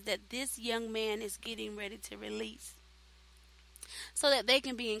that this young man is getting ready to release, so that they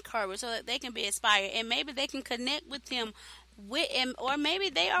can be encouraged, so that they can be inspired, and maybe they can connect with him, or maybe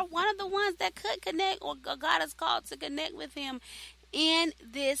they are one of the ones that could connect, or God has called to connect with him in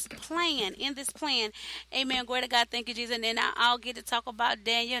this plan. Amen. Glory to God. Thank you, Jesus. And then I'll get to talk about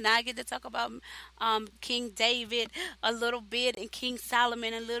Daniel, and I get to talk about King David a little bit, and King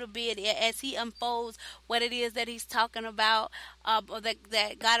Solomon a little bit, as he unfolds what it is that he's talking about, or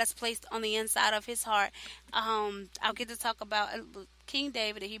that God has placed on the inside of his heart. I'll get to talk about King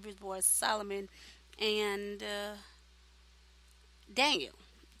David, the Hebrews boy, Solomon, and Daniel.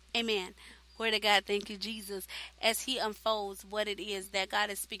 Amen. Glory to God. Thank you, Jesus, as he unfolds what it is that God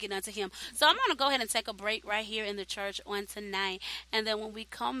is speaking unto him. So I'm going to go ahead and take a break right here in the church on tonight. And then when we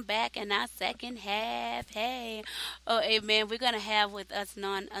come back in our second half, amen, we're going to have with us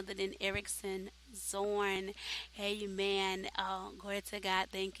none other than Erickson Zorn. Amen. Glory to God.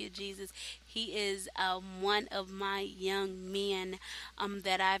 Thank you, Jesus. He is one of my young men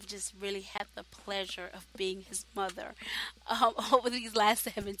that I've just really had the pleasure of being his mother over these last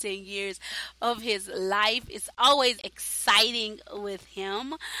 17 years of his life. It's always exciting with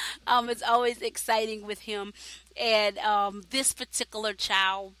him. And this particular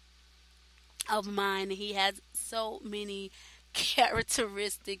child of mine, he has so many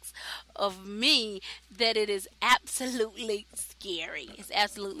characteristics of me that it is absolutely scary. It's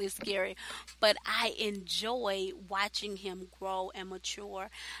absolutely scary. But I enjoy watching him grow and mature.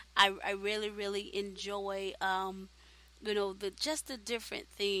 I really, really enjoy the different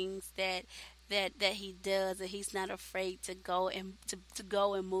things that he does, and he's not afraid to go and to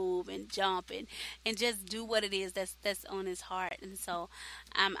go and move and jump and just do what it is that's on his heart. And so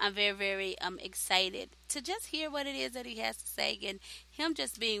I'm very, very excited to just hear what it is that he has to say, and him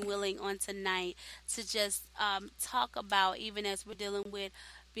just being willing on tonight to just talk about, even as we're dealing with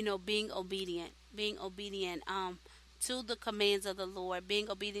being obedient to the commands of the Lord,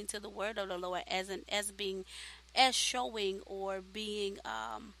 being obedient to the word of the Lord, as showing or being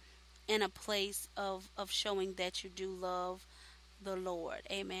in a place of showing that you do love the Lord.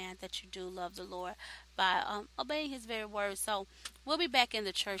 Amen. That you do love the Lord by obeying his very word. So we'll be back in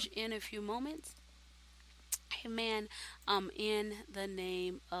the church in a few moments. Amen. In the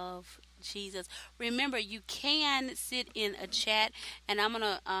name of Jesus. Remember, you can sit in a chat, and I'm going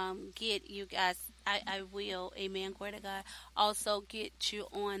to get you guys, I will, amen, glory to God, also get you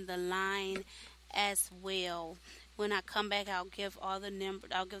on the line as well. When I come back, I'll give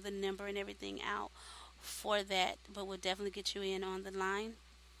the number and everything out for that, but we'll definitely get you in on the line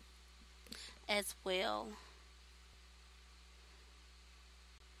as well,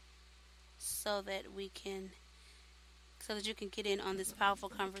 so that you can get in on this powerful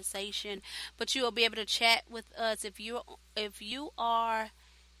conversation. But you will be able to chat with us if you are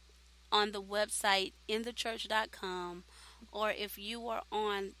on the website inthechurch.com, or if you are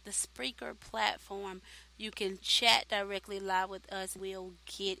on the Spreaker platform, you can chat directly live with us. We'll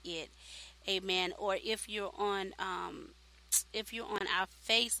get it. Amen. Or if you're on our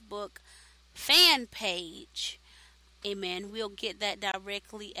Facebook fan page, amen, we'll get that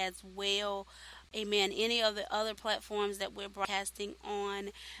directly as well. Amen. Any of the other platforms that we're broadcasting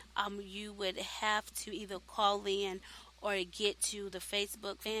on, you would have to either call in or get to the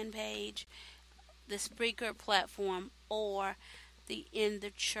Facebook fan page, the Spreaker platform, or the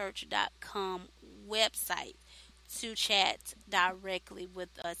inthechurch.com website to chat directly with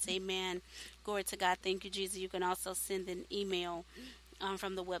us. Amen. Glory to God. Thank you, Jesus. You can also send an email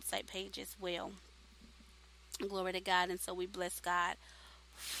from the website page as well. Glory to God. And so we bless God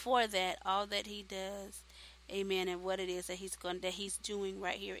for that, all that He does. Amen. And what it is that He's doing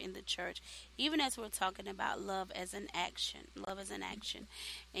right here in the church. Even as we're talking about love as an action. Love as an action.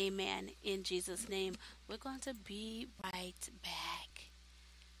 Amen. In Jesus' name, we're going to be right back.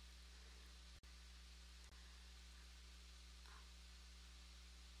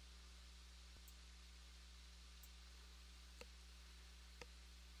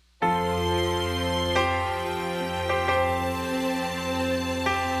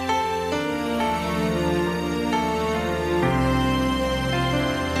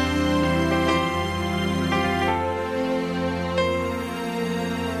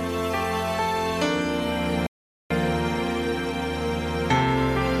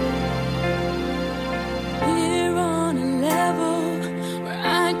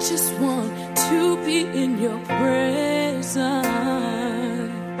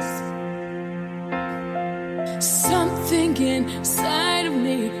 Inside of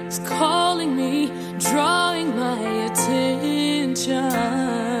me is calling me, drawing my attention.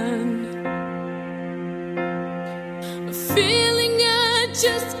 A feeling I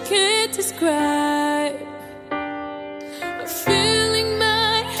just can't describe. A feeling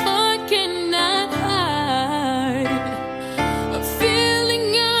my heart cannot hide. A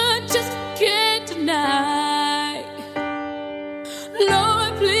feeling I just can't deny.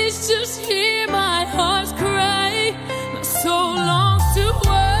 Lord, please just hear my heart's cry. So longs to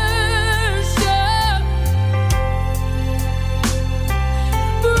worship.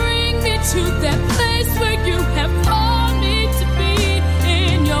 Bring me to that place where you have called me to be,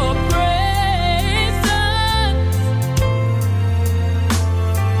 in your presence.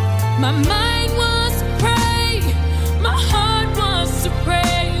 My mind wants to pray, my heart wants to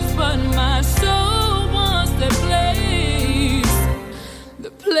praise, but my soul wants that place,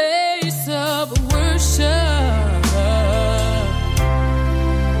 the place of worship.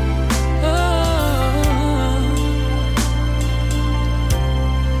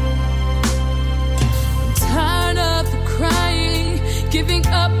 Giving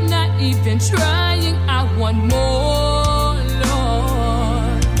up, not even trying, I want more,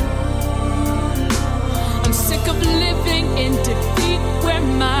 Lord. I'm sick of living in defeat where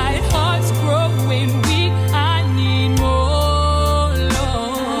my heart's growing weak. I need more,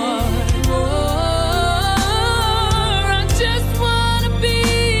 Lord. More. I just want to be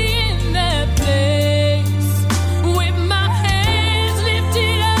in that place with my hands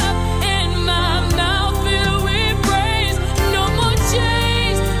lifted up and my mouth filled with praise. No more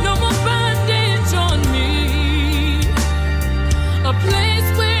chains, no more bondage on me. A place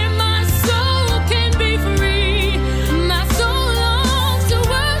where my soul can be free. My soul longs to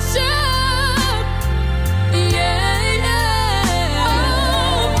worship. Yeah, yeah.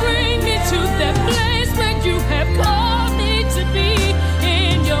 Oh, bring me to that place where you have called me to be,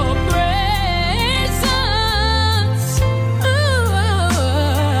 in your presence. Ooh,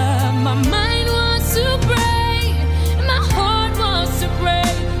 my mind wants to pray, my heart wants to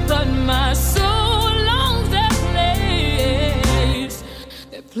pray, but my soul longs that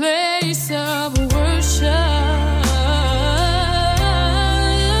place of worship.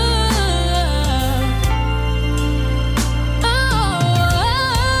 Oh,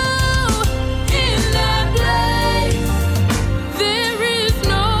 in that place, there is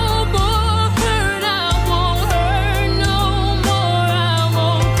no more hurt. I won't hurt no more. I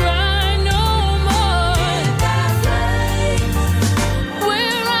won't cry no more. In that place,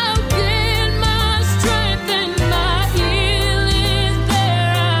 where I'll get my strength and my healing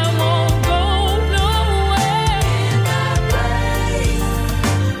there. I won't go nowhere.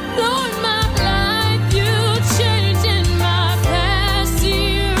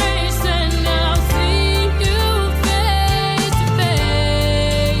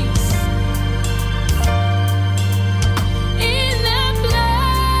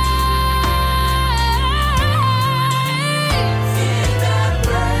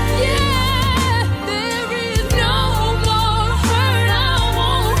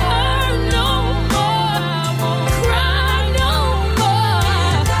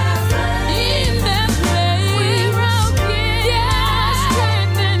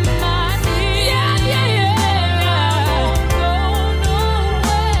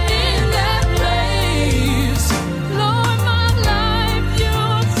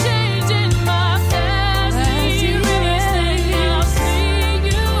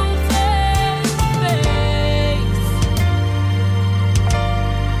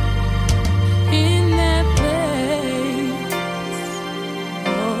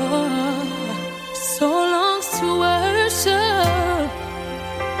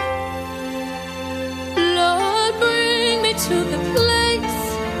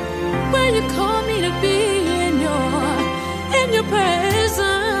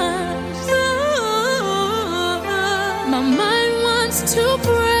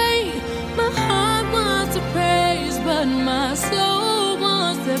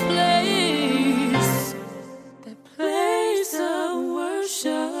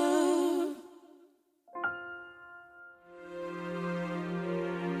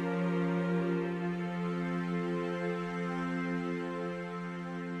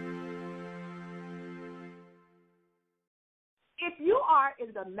 If you are in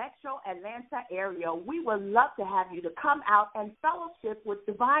the metro Atlanta area, we would love to have you to come out and fellowship with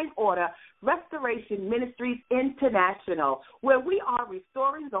Divine Order Restoration Ministries International, where we are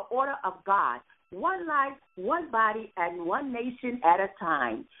restoring the order of God, one life, one body, and one nation at a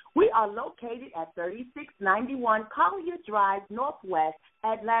time. We are located at 3691 Collier Drive, Northwest,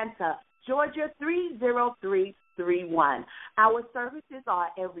 Atlanta, Georgia 30331. Our services are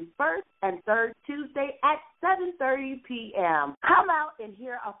every first and third Tuesday at 7:30 p.m. Come out and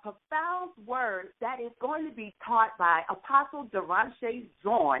hear a profound word that is going to be taught by Apostle Deronche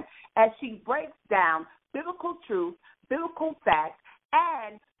Zorn as she breaks down biblical truth, biblical facts,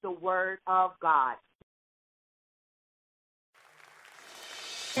 and the Word of God.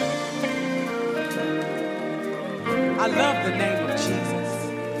 I love the name of Jesus.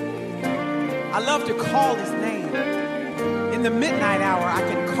 I love to call his name. In the midnight hour, I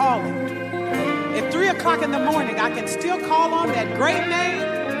can call him. At 3 o'clock in the morning, I can still call on that great name,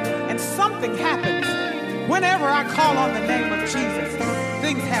 and something happens. Whenever I call on the name of Jesus,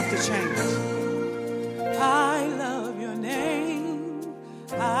 things have to change. I love your name.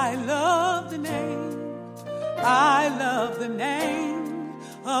 I love the name. I love the name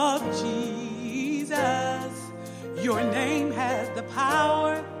of Jesus. Your name has the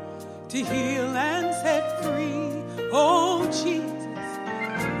power to heal and set free. Oh, Jesus,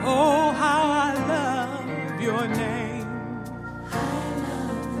 oh, how I love your name. I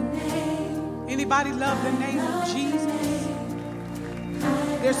love the name. Anybody love the name of Jesus?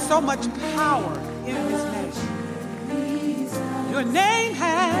 There's so much power in his name. Your name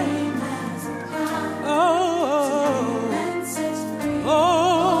has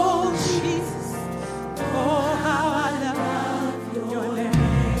oh, Jesus, oh, how I love your name.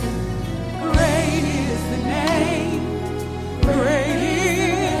 Great is the name, great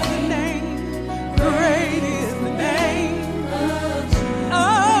is the name, great is the name.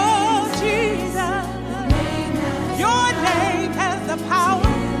 Oh, Jesus, your name has the power.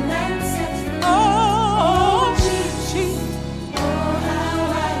 Oh, Jesus,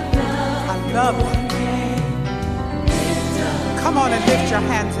 I love it. Come on and lift your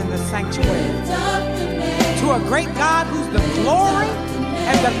hands in the sanctuary to a great God who's the glory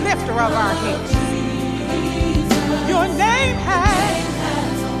and the lifter of our heads. Your name has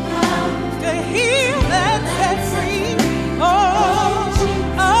to heal and set free. Oh,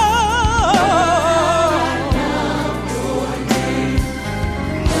 oh,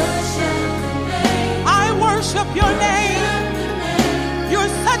 I worship your name. You're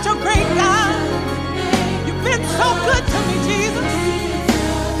such a great God. You've been so good to me, Jesus.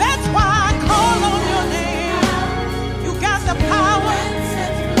 That's why I call on your name. You got the power.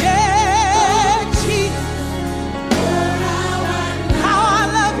 Yeah, Jesus. How I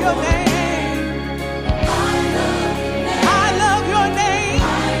love your name. I love your name.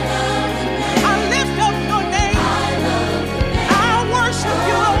 I lift up your name. I worship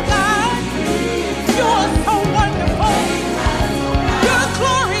you, oh God. You are so wonderful. You're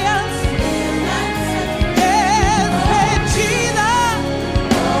glorious.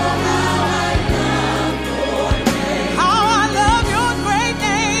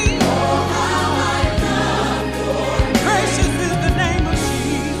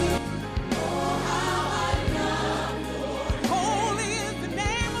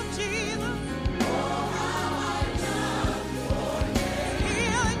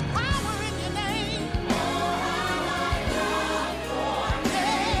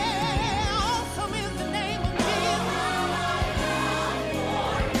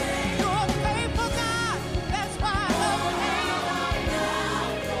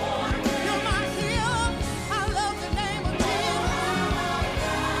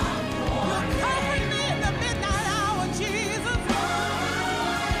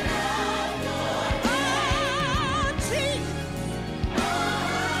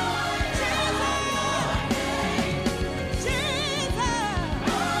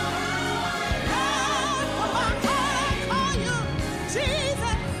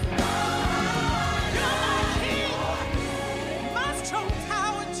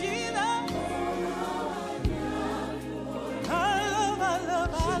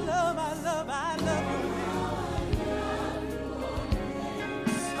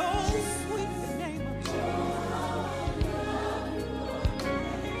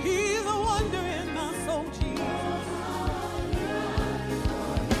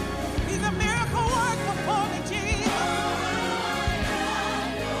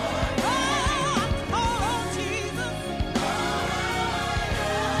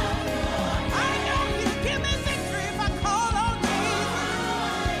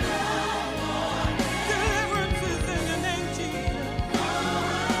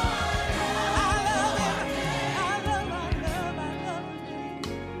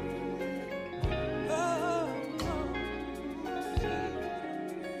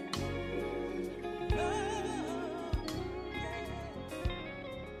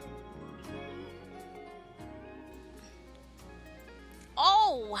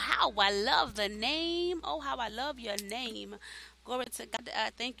 how I love the name. Oh, how I love your name. Glory to God.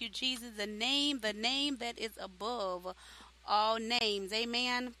 Thank you, Jesus. The name that is above all names.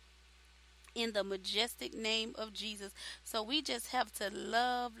 Amen. In the majestic name of Jesus. So we just have to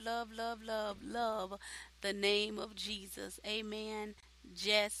love, love, love, love, love the name of Jesus. Amen.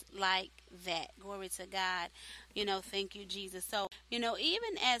 Just like that. Glory to God. Thank you, Jesus. So,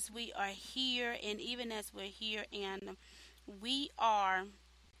 even as we are here and even as we're here and we are,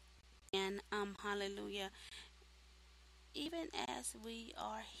 and hallelujah, even as we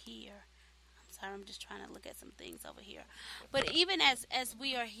are here. Sorry, I'm just trying to look at some things over here. But even as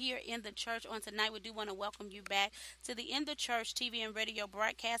we are here in the church on tonight, we do want to welcome you back to the In the Church TV and radio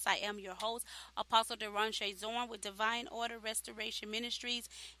broadcast. I am your host, Apostle Deronche Zorn with Divine Order Restoration Ministries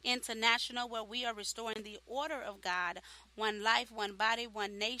International, where we are restoring the order of God, one life, one body,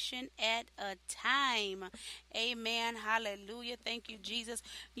 one nation at a time. Amen. Hallelujah. Thank you, Jesus.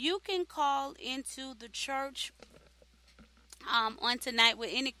 You can call into the church on tonight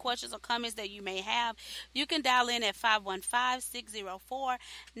with any questions or comments that you may have. You can dial in at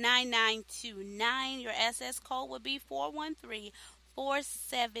 515-604-9929. Your SS code would be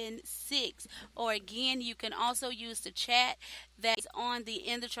 413-476. Or again, you can also use the chat that is on the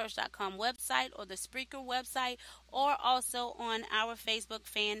inthechurch.com website or the Spreaker website, or also on our Facebook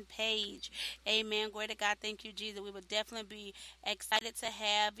fan page. Amen. Glory to God. Thank you, Jesus. We will definitely be excited to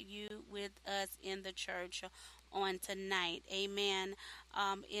have you with us in the church on tonight. Amen.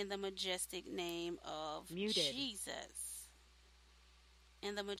 In the majestic name of Jesus.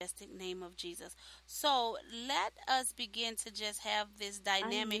 In the majestic name of Jesus. So let us begin to just have this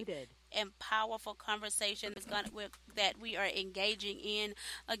dynamic and powerful conversation that we are engaging in.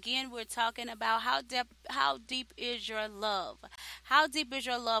 Again, we're talking about how deep is your love? How deep is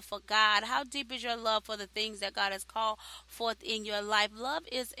your love for God? How deep is your love for the things that God has called forth in your life? Love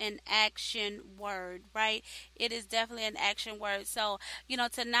is an action word, right? It is definitely an action word. So,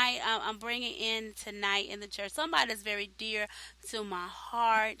 tonight I'm bringing in tonight in the church somebody that's very dear to my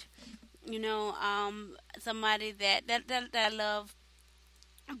heart. Somebody that I love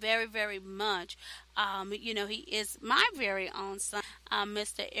very, very much. He is my very own son,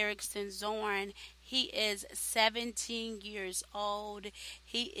 Mr. Erickson Zorn. He is 17 years old.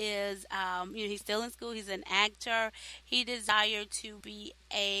 He is, he's still in school. He's an actor. He desired to be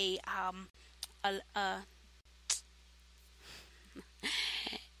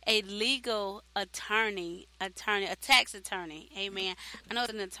a legal attorney, a tax attorney. Amen. I know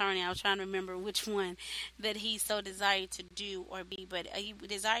it's an attorney. I was trying to remember which one that he so desired to do or be, but he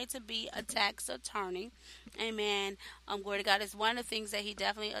desired to be a tax attorney. Amen. Glory to God. It's one of the things that he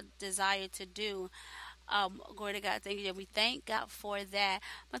definitely desired to do. Glory to God. Thank you. We thank God for that.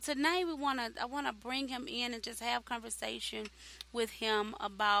 But tonight I want to bring him in and just have conversation with him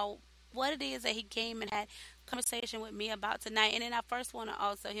about what it is that he came and had conversation with me about tonight. And then I first want to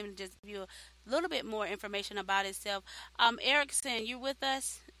also him to just give you a little bit more information about himself. Erickson, you with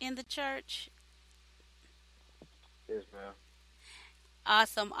us in the church? Yes, ma'am.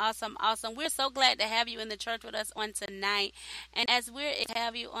 Awesome. We're so glad to have you in the church with us on tonight. And as we're to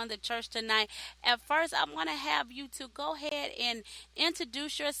have you on the church tonight, at first I want to have you to go ahead and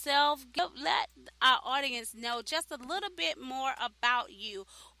introduce yourself. Let our audience know just a little bit more about you.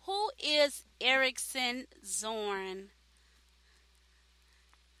 Who is Erickson Zorn?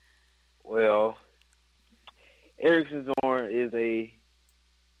 Well, Erickson Zorn is a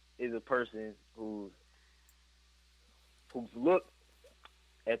person who's looked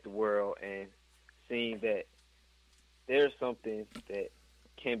at the world and seen that there's something that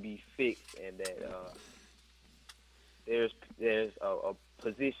can be fixed, and that there's a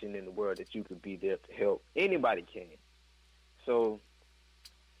position in the world that you could be there to help. Anybody can. So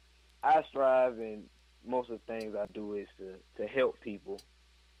I strive, and most of the things I do is to help people,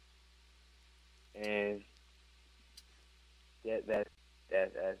 and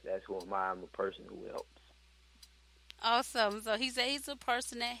that's who am I. I'm a person who helps. Awesome. So he's a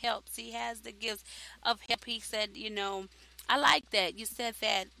person that helps. He has the gifts of help. He said, I like that. You said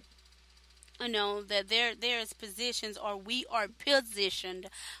that, that there is positions, or we are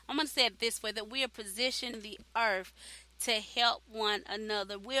positioned. I'm going to say it this way, that we are positioned in the earth to help one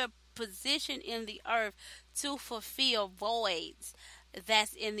another. We are positioned in the earth to fulfill voids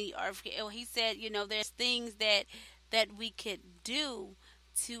that's in the earth. He said, there's things that we could do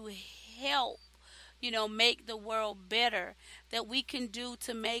to help, make the world better, that we can do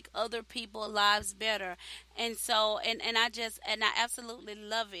to make other people's lives better. And so, and I absolutely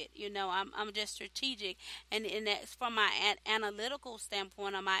love it. I'm just strategic, and that's from my analytical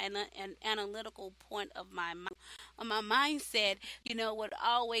standpoint, or my analytical point of my mind. my mindset, would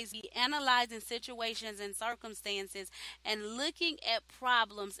always be analyzing situations and circumstances and looking at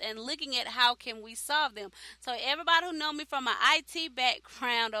problems and looking at how can we solve them. So everybody who know me from my IT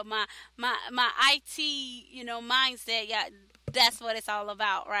background or my IT, mindset, yeah, that's what it's all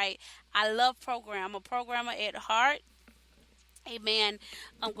about, right? I love program. I'm a programmer at heart. Amen.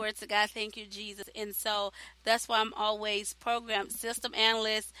 Glory to God. Thank you, Jesus. And so that's why I'm always program system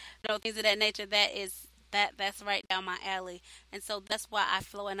analyst, things of that nature. That's right down my alley. And so that's why I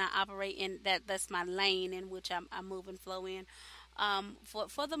flow and I operate in that. That's my lane in which I move and flow in.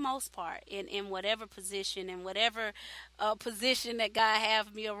 For the most part, in whatever position, in whatever position that God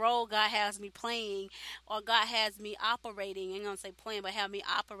has me, a role God has me playing, or God has me operating. I'm gonna say playing, but have me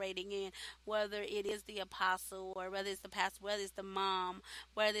operating in, whether it is the apostle or whether it's the pastor, whether it's the mom,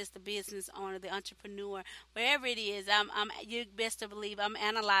 whether it's the business owner, the entrepreneur, wherever it is. You best to believe I'm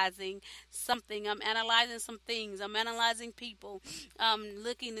analyzing something. I'm analyzing some things. I'm analyzing people.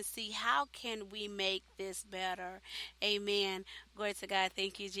 Looking to see how can we make this better. Amen. Glory to God.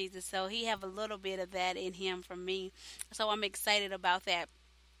 Thank you, Jesus. So he have a little bit of that in him from me. So I'm excited about that.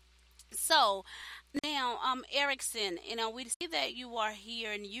 So now, Erickson, we see that you are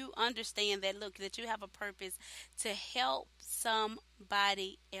here and you understand that, look, that you have a purpose to help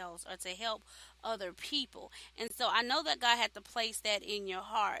somebody else or to help other people. And so I know that God had to place that in your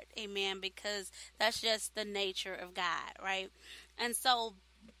heart. Amen. Because that's just the nature of God, right? And so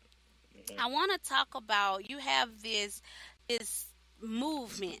I want to talk about, you have this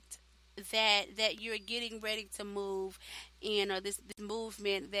movement that you're getting ready to move in, or this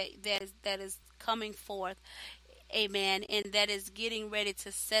movement that is coming forth, amen, and that is getting ready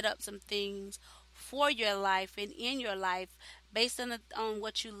to set up some things for your life and in your life based on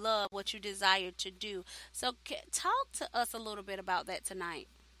what you love, what you desire to do. So talk to us a little bit about that tonight.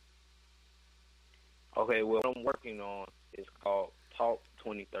 Okay, well, what I'm working on is called Talk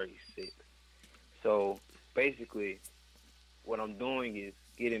 2036. So basically, what I'm doing is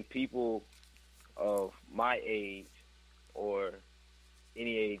getting people of my age or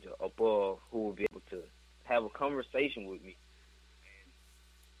any age above who will be able to have a conversation with me,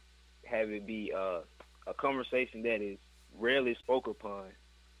 and have it be a conversation that is rarely spoke upon,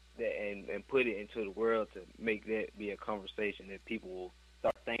 and put it into the world to make that be a conversation that people will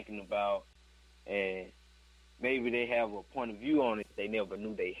start thinking about, and maybe they have a point of view on it they never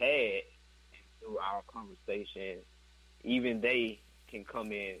knew they had. Through our conversation, even they can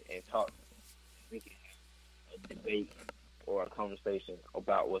come in and talk. We can have a debate or a conversation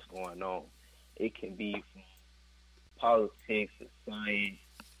about what's going on. It can be from politics to science,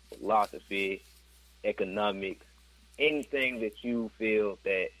 philosophy, economics, anything that you feel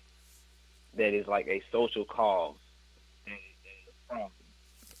that is like a social cause and a problem.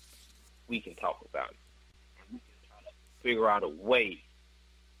 We can talk about it. And we can try to figure out a way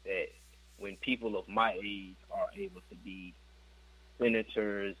that when people of my age are able to be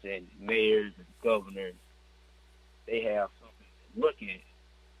senators and mayors and governors, they have something to look at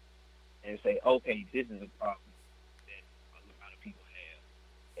and say, okay, this is a problem that a lot of people have,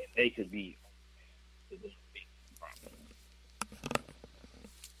 and they could be to this big problem.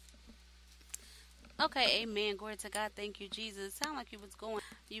 Okay, amen. Glory to God. Thank you, Jesus. It sounded like you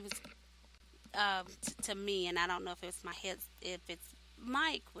was to me, and I don't know if it's my head, if it's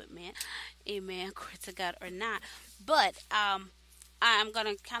my equipment, amen, glory to God, or not. But I'm going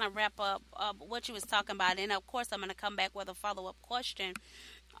to kind of wrap up what you was talking about, and of course I'm going to come back with a follow-up question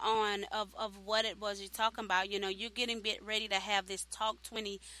on of what it was you're talking about. You're getting ready to have this Talk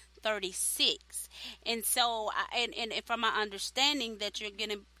 2036, and so and from my understanding that you're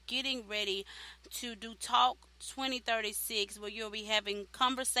getting ready to do Talk 2036, where you'll be having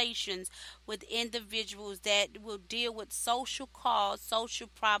conversations with individuals that will deal with social cause, social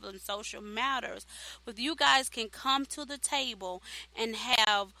problems, social matters. Where you guys can come to the table and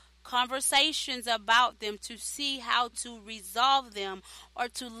have conversations about them to see how to resolve them, or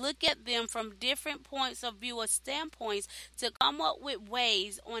to look at them from different points of view or standpoints, to come up with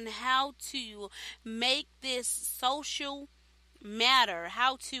ways on how to make this social matter,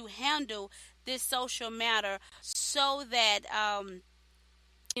 how to handle this social matter, so that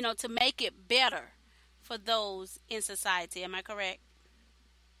to make it better for those in society. Am I correct?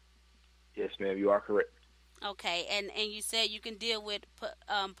 Yes, ma'am, you are correct. Okay, and you said you can deal with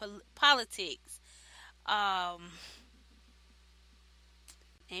politics.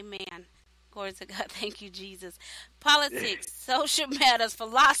 Amen. Glory to God. Thank you, Jesus. Politics, social matters,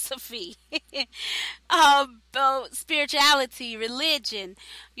 philosophy, spirituality, religion,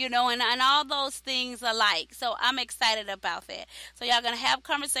 and all those things alike. So I'm excited about that. So y'all going to have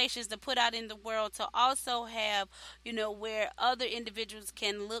conversations to put out in the world, to also have, where other individuals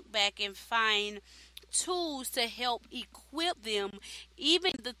can look back and find tools to help equip them,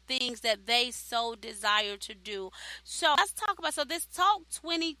 even the things that they so desire to do. So let's talk about, this Talk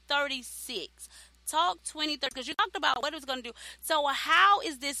 2036. Talk 2030, because you talked about what it was going to do. So how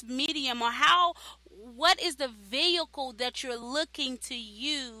is this medium, or what is the vehicle that you're looking to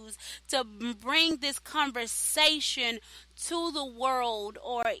use to bring this conversation to the world,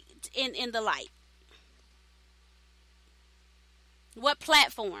 or in the light? What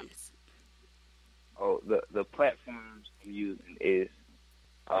platforms? Oh, the platforms I'm using is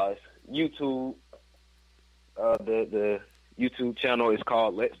YouTube. The YouTube channel is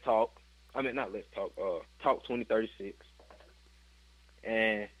called Let's Talk. I mean, not Let's Talk. Talk 2036.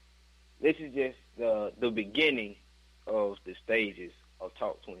 And this is just the beginning of the stages of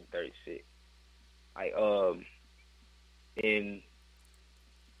Talk 2036. In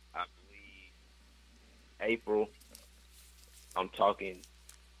I believe April, I'm talking.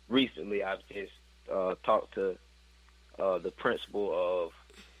 Recently, I've just talked to the principal of,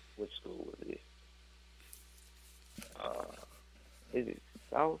 which school was it? Is it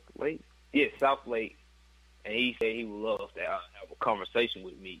South Lake? Yes, South Lake. And he said he would love to have a conversation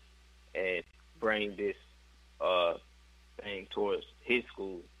with me and bring this thing towards his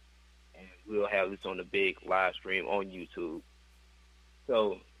school. And we'll have this on the big live stream on YouTube.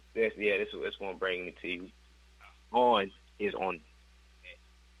 So that's what I'm bringing it to you. On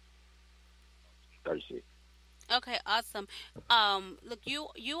 36. Okay, awesome. Look,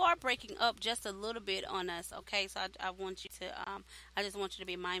 you are breaking up just a little bit on us. Okay, so I want you to I just want you to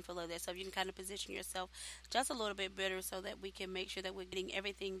be mindful of that. So if you can kind of position yourself just a little bit better, so that we can make sure that we're getting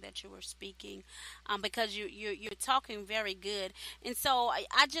everything that you were speaking, because you're talking very good. And so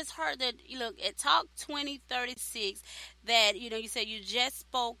I just heard that, look, at Talk 2036, that you said you just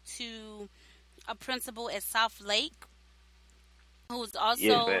spoke to a principal at South Lake, who's also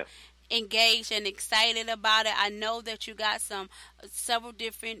Yes, engaged and excited about it. I know that you got several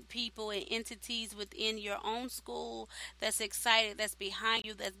different people and entities within your own school that's excited, that's behind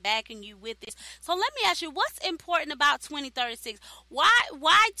you, that's backing you with this. So let me ask you, what's important about 2036? Why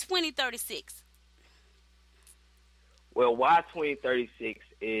 2036? Well, why 2036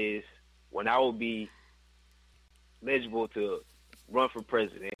 is when I will be eligible to run for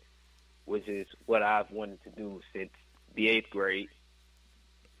president, which is what I've wanted to do since the 8th grade.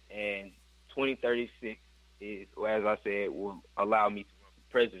 And 2036 is, as I said, will allow me to run for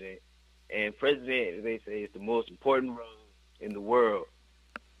president. And president, as they say, is the most important role in the world.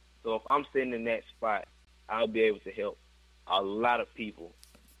 So if I'm sitting in that spot, I'll be able to help a lot of people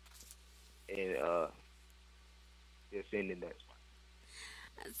and just sitting in that spot.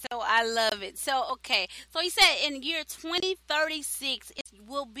 So I love it. So, okay. So you said in year 2036, it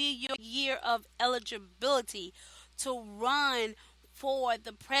will be your year of eligibility to run for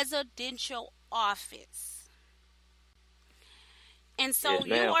the presidential office. And so Yes,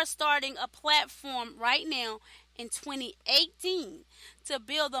 you ma'am. are starting a platform right now in 2018 to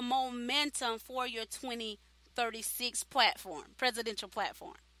build the momentum for your 2036 presidential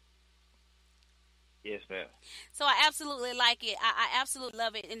platform. Yes, ma'am. So I absolutely like it. I absolutely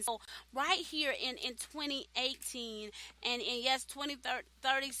love it. And so right here in 2018 and yes,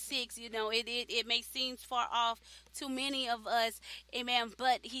 2036, it may seem far off to many of us, amen,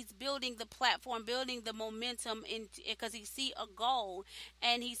 but he's building the platform, building the momentum, because he see a goal,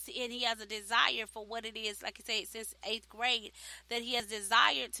 and he has a desire for what it is, like I say, since 8th grade, that he has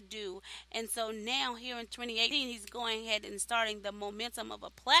desired to do. And so now here in 2018, he's going ahead and starting the momentum of a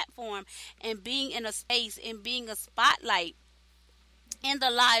platform and being in a space and being a spotlight in the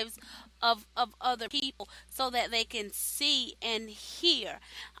lives of other people, so that they can see and hear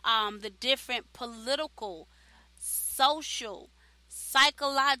the different political, social,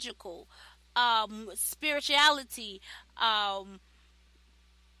 psychological, spirituality,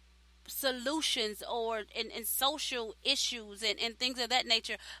 solutions, or in social issues and things of that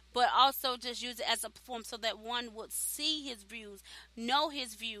nature, but also just use it as a platform so that one would see his views, know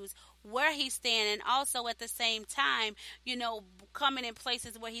his views, where he stands, and also at the same time, coming in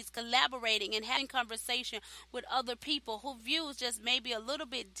places where he's collaborating and having conversation with other people who views just maybe a little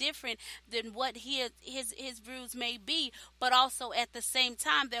bit different than what his views may be, but also at the same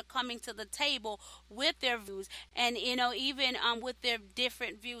time they're coming to the table with their views, and even with their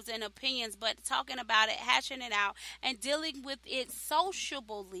different views and opinions, but talking about it, hashing it out, and dealing with it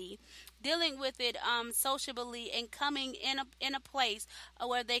sociably, and coming in a place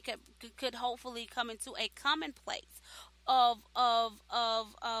where they could hopefully come into a common place of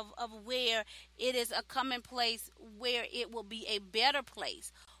where it is a common place where it will be a better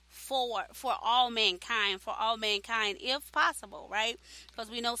place for all mankind, if possible, right? Because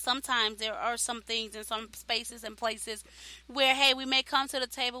we know sometimes there are some things in some spaces and places where, hey, we may come to the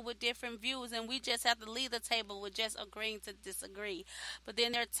table with different views and we just have to leave the table with just agreeing to disagree. But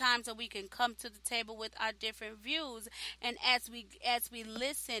then there are times that we can come to the table with our different views, and as we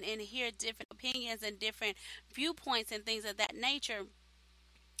listen and hear different opinions and different viewpoints and things of that nature,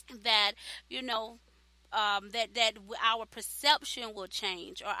 that that our perception will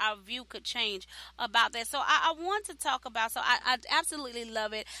change, or our view could change about that. So I want to talk about. So I absolutely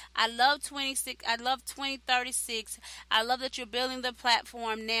love it. I love 26. I love 2036. I love that you're building the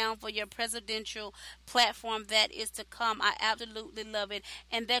platform now for your presidential platform that is to come. I absolutely love it,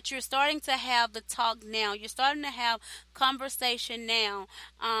 and that you're starting to have the talk now. You're starting to have conversation now.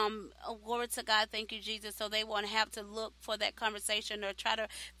 Glory to God. Thank you, Jesus. So they won't have to look for that conversation or try to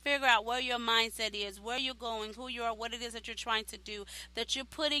figure out where your mindset is, where you're going, who you are, what it is that you're trying to do. That you're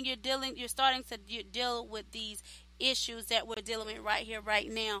starting to deal with these issues that we're dealing with right here, right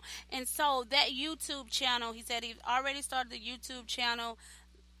now. And so that YouTube channel, he said he already started the YouTube channel,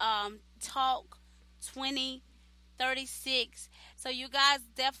 Talk 2036. So you guys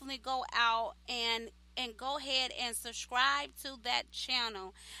definitely go out and go ahead and subscribe to that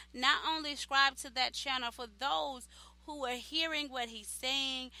channel. Not only subscribe to that channel for those who are hearing what he's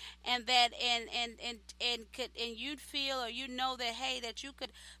saying, and that and you'd feel, or that, hey, that you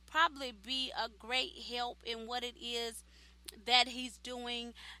could probably be a great help in what it is that he's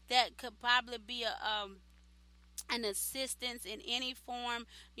doing, that could probably be an assistance in any form,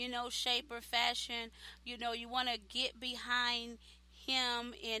 shape or fashion. You want to get behind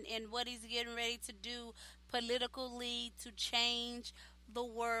him in what he's getting ready to do politically to change the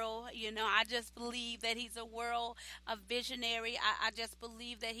world. I just believe that he's a visionary. I just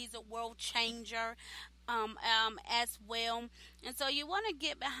believe that he's a world changer as well. And so you want to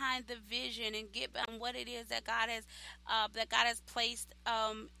get behind the vision and get behind what it is that God has placed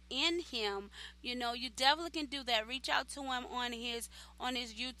in him. You definitely can do that. Reach out to him on his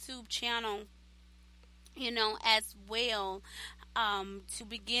YouTube channel, as well. To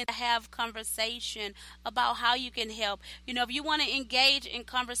begin to have conversation about how you can help. If you want to engage in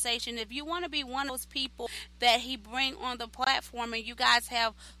conversation, if you want to be one of those people that he bring on the platform and you guys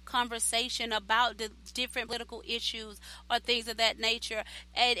have conversation about the different political issues or things of that nature,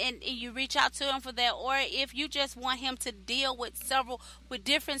 and you reach out to him for that, or if you just want him to deal with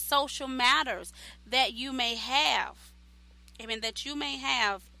different social matters that you may have, that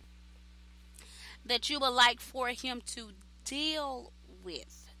you would like for him to deal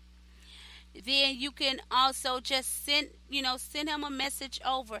with, then you can also just send him a message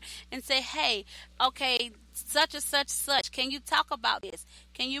over and say, hey, okay, such and such, can you talk about this?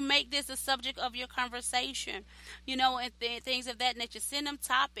 Can you make this a subject of your conversation? And things of that nature. Send them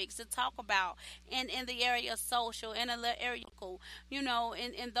topics to talk about in the area of social, in the area local, in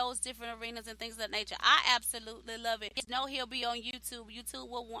those different arenas and things of that nature. I absolutely love it. He'll be on YouTube. YouTube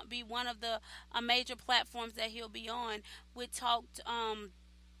will be one of the major platforms that he'll be on. We talked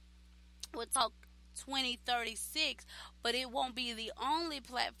 2036, but it won't be the only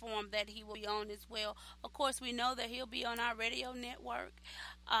platform that he will be on as well. Of course, we know that he'll be on our radio network,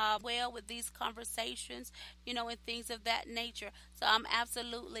 with these conversations, and things of that nature. So I'm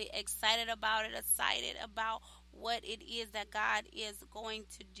absolutely excited about what it is that God is going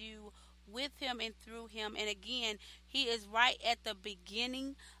to do with him and through him. And again, he is right at the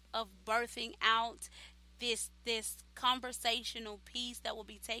beginning of birthing out this conversational piece that will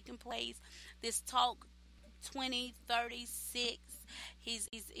be taking place, this Talk 2036. He's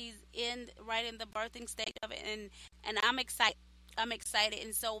right in the birthing stage of it, and I'm excited.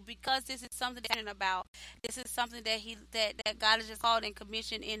 And so because this is something this is something that God has just called and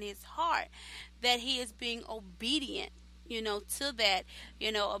commissioned in his heart, that he is being obedient, to that,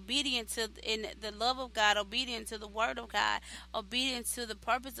 obedient to in the love of God, obedient to the word of God, obedient to the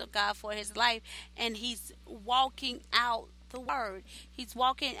purpose of God for his life, and he's walking out the word. He's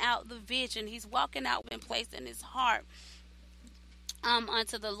walking out the vision. He's walking out what has been placed in his heart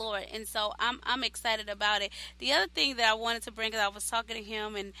unto the Lord. And so I'm excited about it. The other thing that I wanted to bring, because I was talking to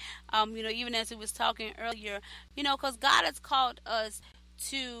him, and even as he was talking earlier, because God has called us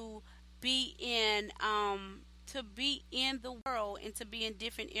to be in the world, and to be in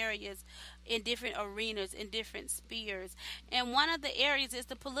different areas, in different arenas, in different spheres. And one of the areas is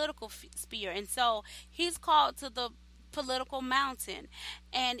the political sphere. And so he's called to the political mountain.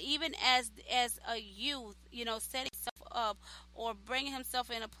 And even as a youth, setting himself up, or bringing himself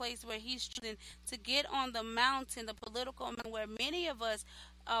in a place where he's choosing to get on the mountain, the political mountain, where many of us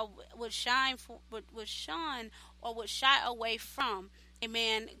would shun, or would shy away from.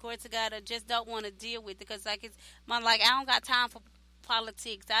 Amen. Glory to God. I just don't want to deal with it, because I don't got time for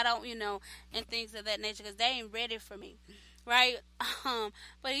politics. I don't, and things of that nature, because they ain't ready for me. Right?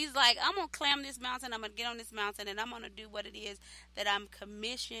 But he's like, I'm going to climb this mountain. I'm going to get on this mountain, and I'm going to do what it is that I'm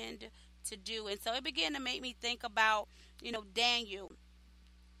commissioned to do. And so it began to make me think about, Daniel.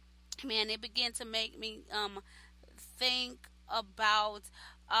 Man, it began to make me think about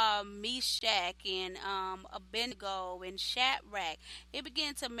Meshach and Abednego and Shadrach. It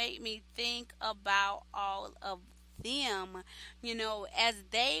began to make me think about all of them, as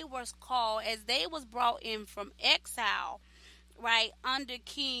they was called, as they was brought in from exile, right, under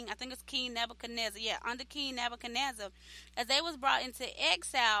King, I think it's King Nebuchadnezzar, under King Nebuchadnezzar, as they was brought into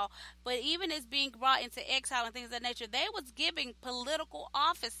exile. But even as being brought into exile and things of that nature, they was giving political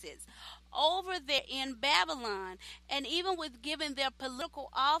offices over there in Babylon. And even with giving their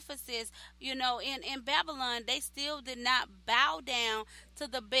political offices, in Babylon, they still did not bow down to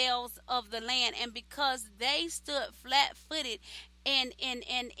the Baals of the land. And because they stood flat-footed in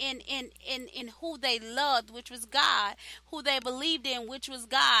who they loved, which was God, who they believed in, which was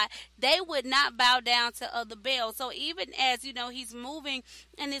God, they would not bow down to other Baals. So even as he's moving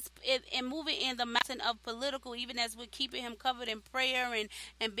and moving in the mountain of political, even as we're keeping him covered in prayer,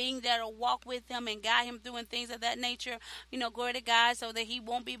 and being there to walk with him and guide him through and things of that nature, glory to God, so that he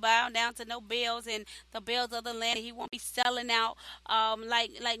won't be bowing down to no Baals and the Baals of the land. He won't be selling out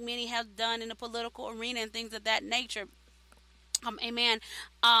like many have done in the political arena and things of that nature. Amen.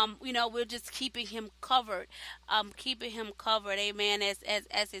 We're just keeping him covered, amen,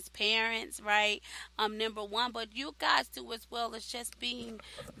 as his parents, right? Number one, but you guys do as well as just being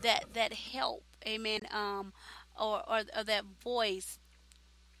that help, amen, or that voice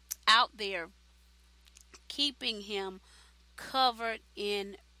out there, keeping him covered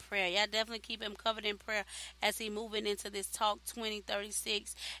in prayer. Yeah, definitely keep him covered in prayer as he moving into this Talk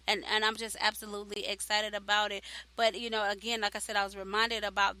 2036, and I'm just absolutely excited about it. But again, like I said, I was reminded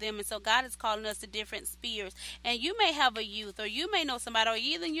about them, and so God is calling us to different spheres. And you may have a youth, or you may know somebody, or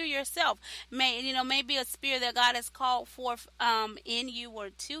even you yourself may be a sphere that God has called forth in you or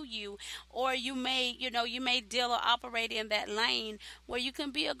to you, or you may deal or operate in that lane where you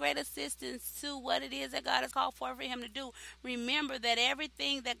can be a great assistance to what it is that God has called for him to do. Remember that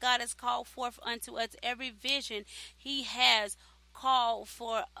everything that God has called forth unto us, every vision he has called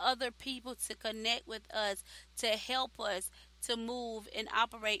for other people to connect with us, to help us to move and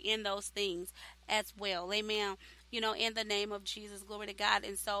operate in those things as well. Amen. In the name of Jesus, glory to God.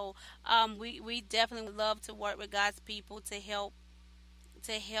 And so we definitely love to work with God's people to help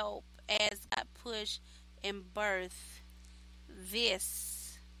as God push and birth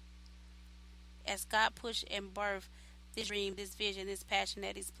this, as God push and birth this dream, this vision, this passion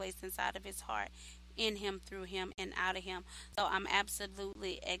that he's placed inside of his heart, in him, through him, and out of him. So I'm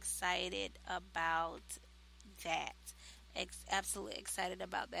absolutely excited about that. Absolutely excited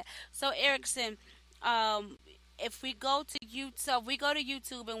about that. So Erickson, if we go to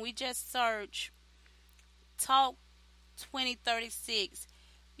YouTube and we just search Talk 2036,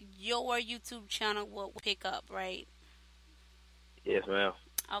 your YouTube channel will pick up, right? Yes, ma'am.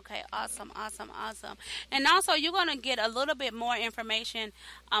 Okay, awesome. And also, you're going to get a little bit more information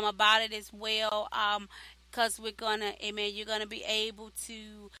about it as well, because we're going to, amen, you're going to be able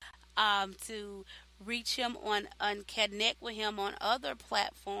to reach him and connect with him on other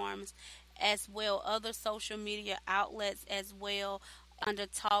platforms as well, other social media outlets as well, under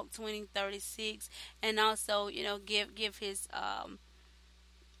Talk 2036, and also, give his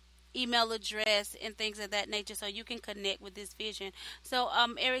email address and things of that nature, so you can connect with this vision. So,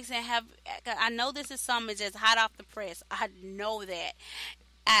 Erickson, I know this is something just hot off the press. I know that.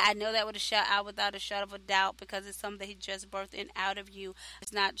 I know that without a shadow of a doubt, because it's something that he just birthed in out of you.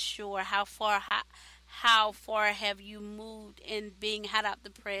 It's not sure how far have you moved in being hot off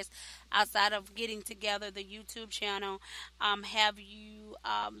the press outside of getting together the YouTube channel. Have you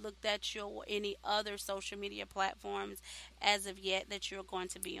looked at any other social media platforms as of yet that you're going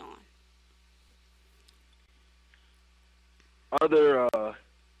to be on? other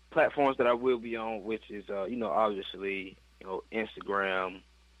platforms that I will be on, which is obviously Instagram,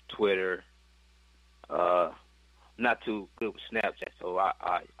 Twitter. Not too good with Snapchat, so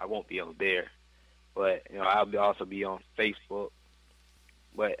I won't be on there. But I'll also be on Facebook.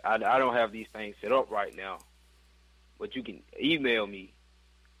 But I don't have these things set up right now. But you can email me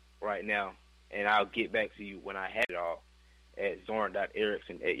right now, and I'll get back to you when I have it all at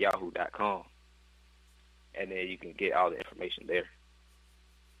zorn.erickson@yahoo.com. And then you can get all the information there.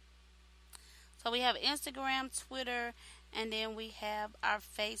 So we have Instagram, Twitter, and then we have our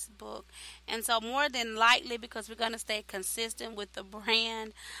Facebook. And so more than likely, because we're going to stay consistent with the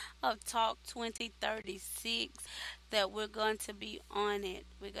brand of Talk 2036, that we're going to be on it.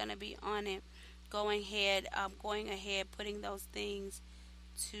 We're going to be on it, going ahead, putting those things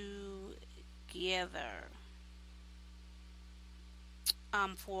together.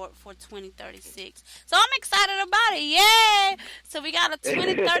 For 2036. So I'm excited about it. Yay! So we got a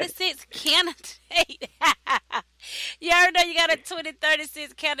 2036 candidate. You already know you got a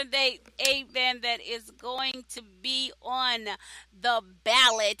 2036 candidate, amen, that is going to be on the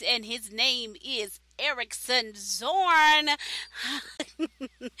ballot, and his name is Erickson Zorn.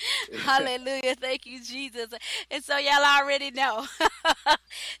 Hallelujah. Thank you, Jesus. And so y'all already know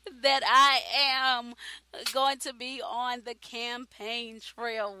that I am going to be on the campaign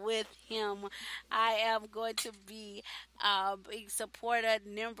trail with him. I am going to be supporter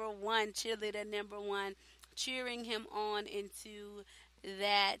number one, cheerleader number one, cheering him on into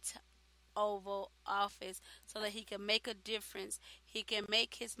that Oval Office so that he can make a difference. He can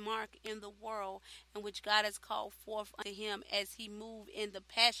make his mark in the world in which God has called forth unto him as he move in the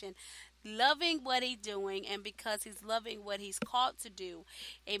passion, loving what he's doing, and because he's loving what he's called to do,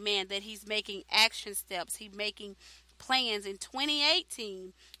 amen, that he's making action steps. He's making plans in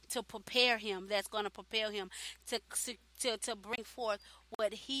 2018 to prepare him, that's going to prepare him to bring forth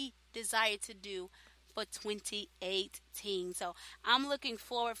what he desired to do for 2018. So I'm looking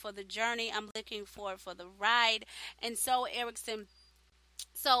forward for the journey. I'm looking forward for the ride. And so, Erickson,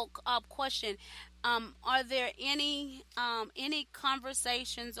 question, are there any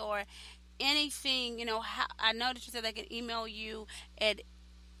conversations or anything, I know that you said they can email you at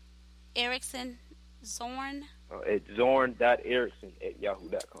Erickson Zorn? At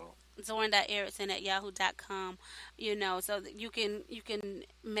zorn.erickson@yahoo.com. zorn.erickson@yahoo.com, so that you can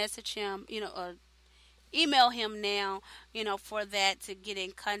message him, or email him now, for that, to get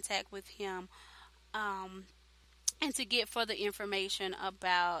in contact with him, and to get further information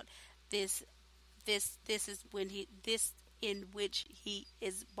about this is in which he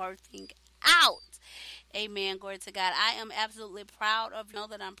is birthing out. Amen. Glory to God. I am absolutely proud of you. Know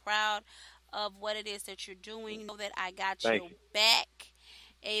that I'm proud of what it is that you're doing. Know that I got your back.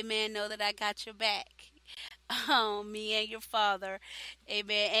 Amen. Know that I got your back. Me and your father.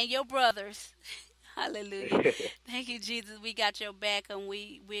 Amen. And your brothers. Hallelujah. Thank you, Jesus. We got your back, and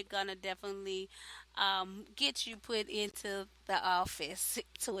we're going to definitely get you put into the office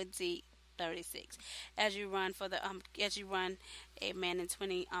 2036 as you run amen, in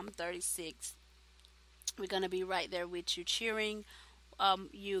 2036. We're going to be right there with you, cheering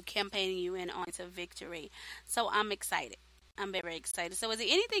you, campaigning you in on to victory. So I'm excited. I'm very excited. So is there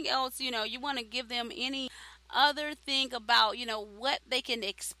anything else, you want to give them any other thing about, what they can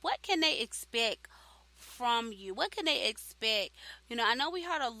what can they expect from you? What can they expect? I know we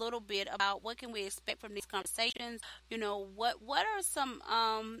heard a little bit about what can we expect from these conversations. What are some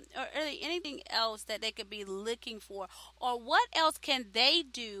or anything else that they could be looking for, or what else can they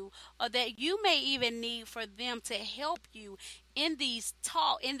do, or that you may even need for them to help you in these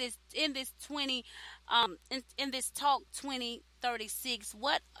talk in this 20 in this talk 2036?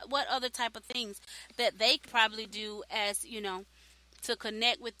 What other type of things that they probably do as to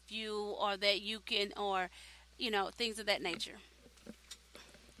connect with you, or that you can, or things of that nature?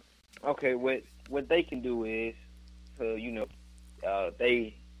 Okay, what they can do is,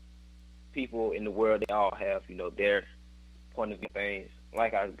 they people in the world, they all have their point of view things.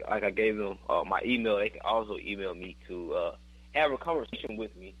 Like I gave them my email. They can also email me to have a conversation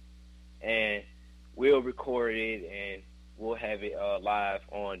with me, and we'll record it and we'll have it live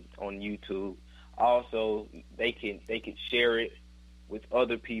on YouTube. Also, they can share it with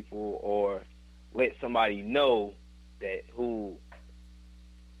other people, or let somebody know that who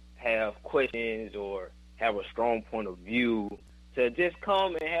have questions or have a strong point of view, to just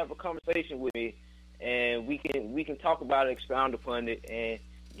come and have a conversation with me, and we can talk about it, expound upon it, and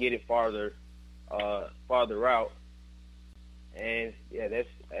get it farther out. And yeah,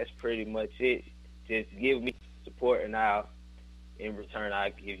 that's pretty much it. Just give me support, and in return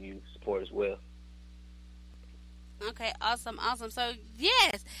I'll give you support as well. Okay, awesome, awesome. So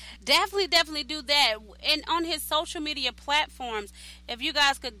yes, definitely do that. And on his social media platforms, if you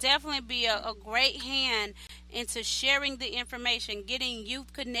guys could definitely be a great hand into sharing the information, getting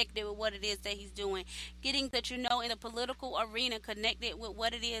youth connected with what it is that he's doing, getting that in the political arena connected with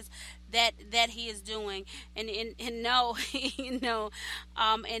what it is that he is doing, and know and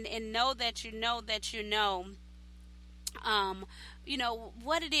know that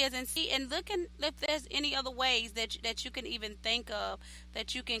what it is, and see and looking if there's any other ways that you can even think of,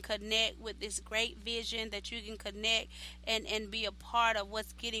 that you can connect with this great vision, that you can connect and be a part of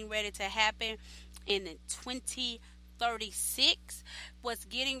what's getting ready to happen in 2036. What's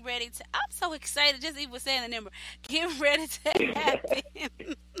getting ready to, I'm so excited just even saying the number, getting ready to happen.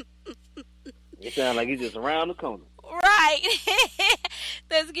 It sounds like it's just around the corner. Right.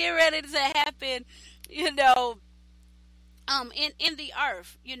 That's getting ready to happen, in the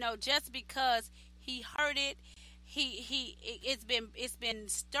earth, just because he heard it, it's been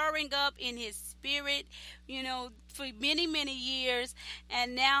stirring up in his spirit, for many years,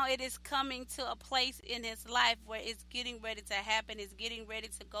 and now it is coming to a place in his life where it's getting ready to happen, it's getting ready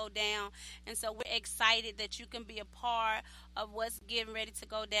to go down. And so we're excited that you can be a part of what's getting ready to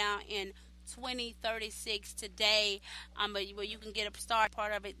go down in 2036 today, where you can get a start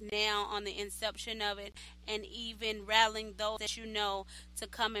part of it now on the inception of it, and even rallying those that to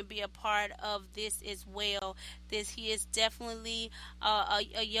come and be a part of this as well. He is definitely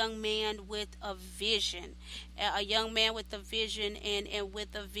a young man with a vision, and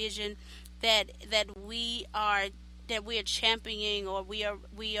with a vision that we are championing, or we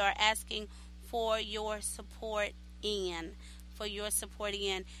are asking for your support in.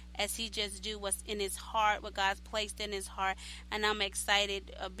 As he just do what's in his heart, what God's placed in his heart. And I'm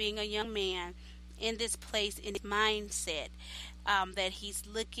excited being a young man in this place, in his mindset, that he's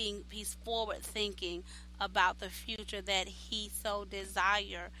forward thinking about the future that he so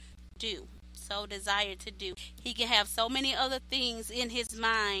desire to do. He can have so many other things in his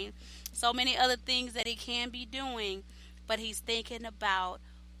mind, so many other things that he can be doing, but he's thinking about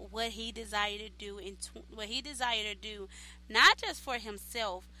what he desired to do, not just for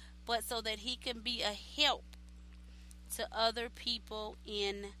himself, but so that he can be a help to other people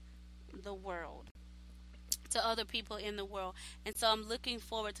in the world. And so I'm looking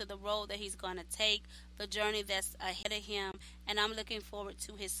forward to the road that he's going to take, the journey that's ahead of him, and I'm looking forward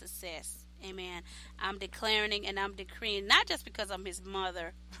to his success. Amen. I'm declaring and I'm decreeing, not just because I'm his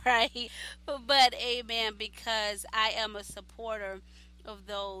mother, right? But amen, because I am a supporter of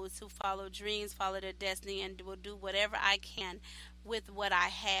those who follow dreams, follow their destiny, and will do whatever I can with what I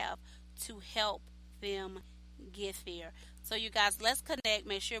have to help them get there. So you guys, let's connect.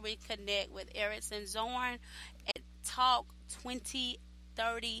 Make sure we connect with Erickson Zorn at Talk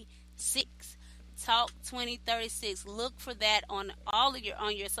 2036. Talk 2036. Look for that on all of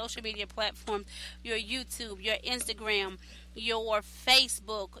your social media platforms, your YouTube, your Instagram, your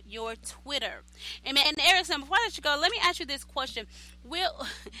Facebook, your Twitter. And Erickson, before I let you go, let me ask you this question.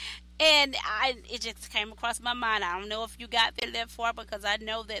 It just came across my mind. I don't know if you got there that far, because I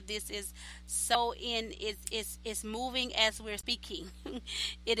know that this is it's moving as we're speaking.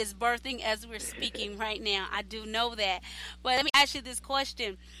 It is birthing as we're speaking right now. I do know that. But let me ask you this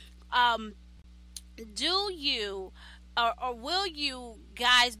question. Do you or will you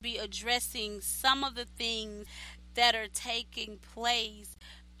guys be addressing some of the things that are taking place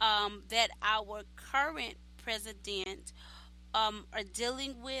that our current president are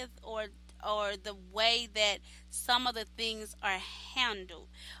dealing with, or the way that some of the things are handled?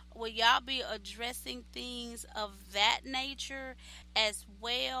 Will y'all be addressing things of that nature as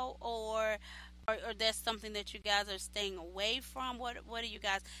well, or there's something that you guys are staying away from? What are you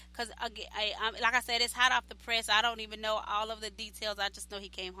guys? Because like I said, it's hot off the press. I don't even know all of the details. I just know he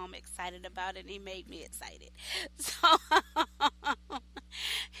came home excited about it, and he made me excited. So,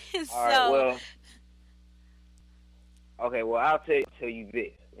 all right. Well, I'll tell you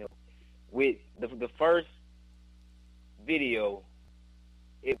this. With the first video,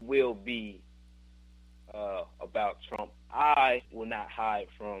 it will be about Trump. I will not hide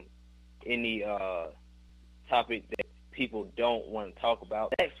from any topic that people don't want to talk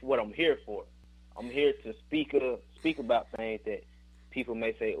about. That's what I'm here for. I'm here to speak about things that people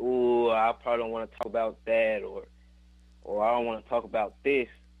may say, "Ooh, I probably don't want to talk about that," or "I don't want to talk about this."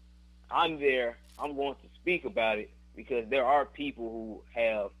 I'm there. I'm going to speak about it, because there are people who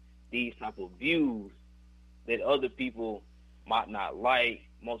have these type of views that other people might not like.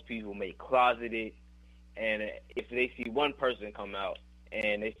 Most people may closet it, and if they see one person come out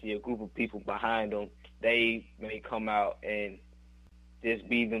and they see a group of people behind them, they may come out and just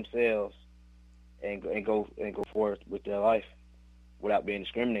be themselves and go forth with their life without being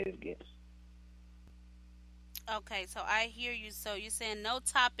discriminated against. Okay, so I hear you. So you're saying no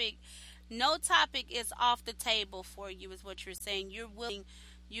topic is off the table for you, is what you're saying. You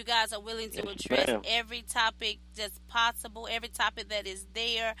guys are willing to Yes, address ma'am. every topic that's possible, every topic that is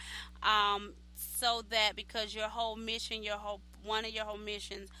there, so that because your whole mission, one of your whole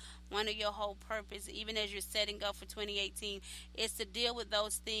missions, one of your whole purpose, even as you're setting up for 2018, is to deal with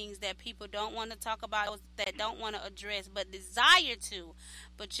those things that people don't want to talk about, that don't want to address, but desire to,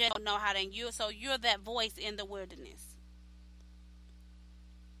 but just don't know how to. You're that voice in the wilderness.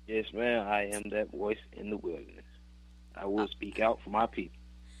 Yes, ma'am. I am that voice in the wilderness. I will speak out for my people.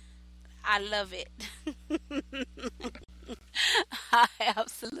 I love it. I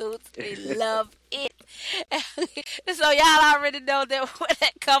absolutely love it. So y'all already know that when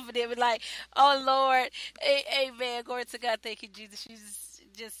that company be like, oh Lord, amen, glory to God, thank you, Jesus. You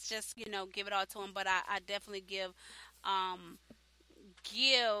just give it all to him. But I definitely give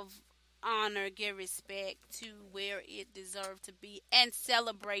honor, give respect to where it deserves to be, and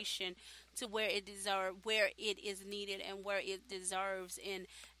celebration to where it is needed and where it deserves,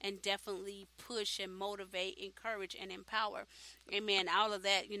 and definitely push and motivate, encourage and empower. Amen. All of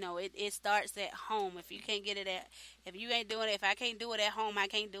that, it starts at home. If you ain't doing it, if I can't do it at home, I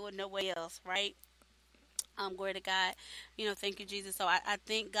can't do it nowhere else, right? Glory to God. Thank you, Jesus. So I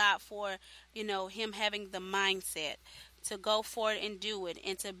thank God for, him having the mindset to go forward and do it,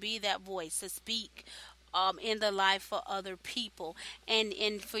 and to be that voice, to speak in the life for other people, and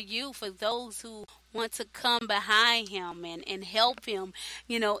for those who want to come behind him and help him,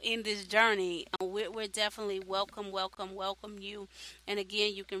 in this journey. We're definitely welcome you. And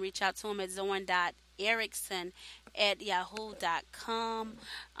again, you can reach out to him at zorn.erickson@yahoo.com.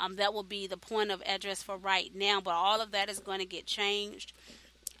 That will be the point of address for right now, but all of that is going to get changed.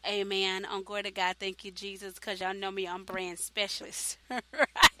 Amen. Glory to God. Thank you, Jesus, because y'all know me. I'm brand specialist,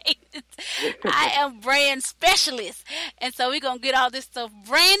 right? I am brand specialist. And so we're going to get all this stuff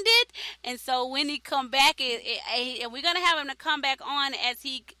branded. And so when he come back, we're going to have him to come back on as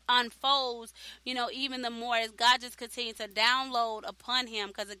he unfolds, even the more, as God just continues to download upon him.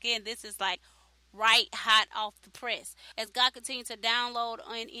 Because, again, this is like right hot off the press, as God continues to download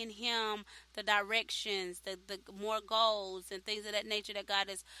in him the directions, the more goals and things of that nature that God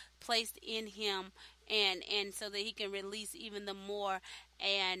has placed in him, and so that he can release even the more,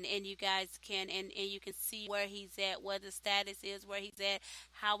 and you guys can and you can see where he's at, where the status is, where he's at,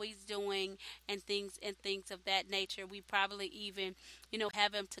 how he's doing, and things of that nature. We probably even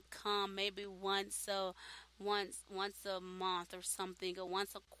have him to come maybe once a month or something, or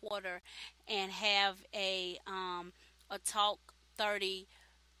once a quarter, and have a talk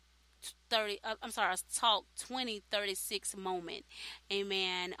a talk 2036 moment,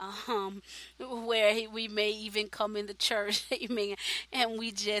 amen, where we may even come in the church, amen, and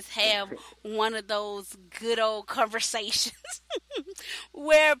we just have one of those good old conversations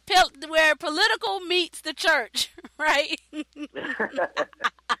where political meets the church, right?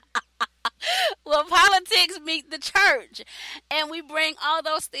 Well, politics meet the church, and we bring all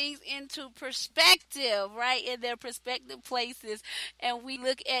those things into perspective, right, in their respective places, and we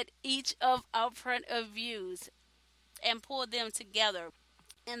look at each of our point of views and pull them together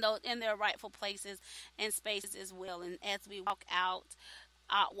in their rightful places and spaces as well. And as we walk out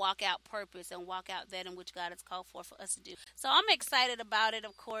purpose and walk out that in which God has called for us to do. So I'm excited about it,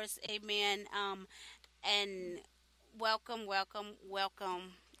 of course, amen. And welcome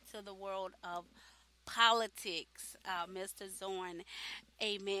to the world of politics, Mr. Zorn.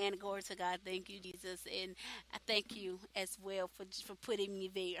 Amen. Glory to God. Thank you, Jesus. And I thank you as well for putting me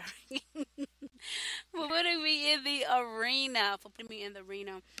there. For putting me in the arena.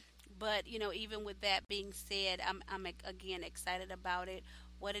 But, even with that being said, I'm again excited about it,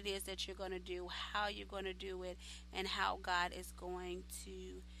 what it is that you're going to do, how you're going to do it, and how God is going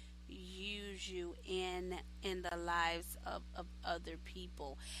to use you in the lives of other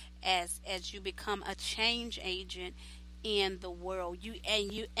people as you become a change agent in the world.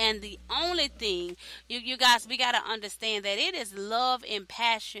 And the only thing you guys, we got to understand that it is love and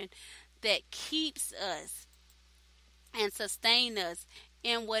passion that keeps us and sustain us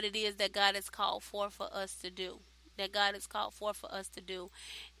in what it is that God has called for us to do.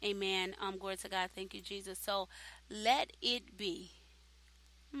 Amen. Glory to God. Thank you, Jesus. So let it be.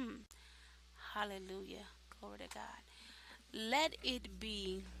 Hallelujah. Glory to God. Let it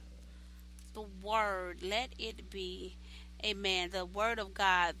be the word. Let it be, amen, the word of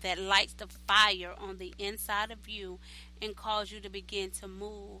God that lights the fire on the inside of you and cause you to begin to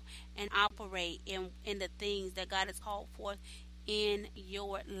move and operate in the things that God has called forth in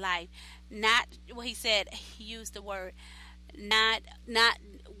your life. Not what he said, he used the word not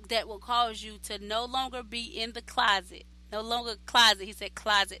that will cause you to no longer be in the closet. No longer closet. He said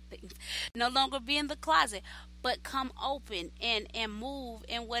closet things. No longer be in the closet, but come open and move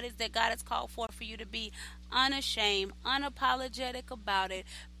in what is that God has called for you to be unashamed, unapologetic about it,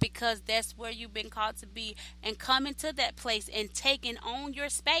 because that's where you've been called to be, and come into that place and taking on your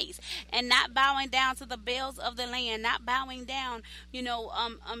space and not bowing down to the bells of the land, not bowing down,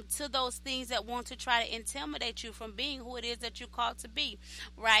 to those things that want to try to intimidate you from being who it is that you're called to be,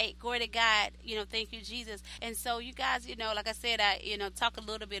 right? Glory to God, thank you, Jesus. And so you guys, like I said, I got to talk a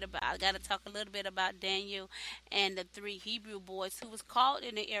little bit about Daniel and the 3 Hebrew boys who was called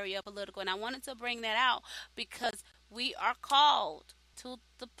in the area of political, and I wanted to bring that out because we are called to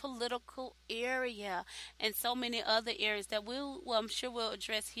the political area and so many other areas that I'm sure we'll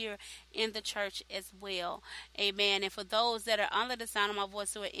address here in the church as well. Amen. And for those that are under the sound of my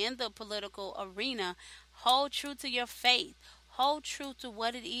voice who are in the political arena, hold true to your faith. Hold true to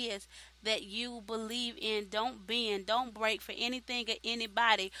what it is that you believe in. Don't bend, don't break for anything or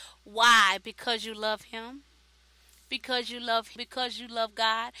anybody. Why? Because you love Him. Because you love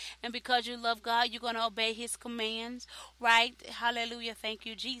God, and because you love God, you're going to obey His commands, right? Hallelujah. Thank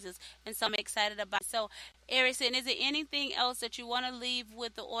you, Jesus. And so I'm excited about it. So, Erickson, is there anything else that you want to leave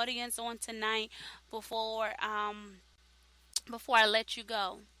with the audience on tonight before I let you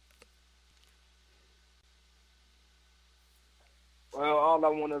go? Well, all I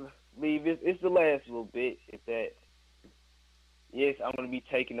want to leave is the last little bit. Is that yes, I'm going to be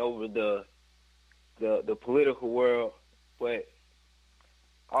taking over the political world, but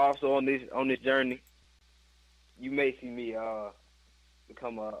also on this journey, you may see me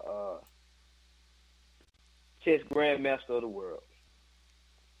become a chess grandmaster of the world.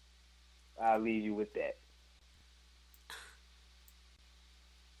 I'll leave you with that.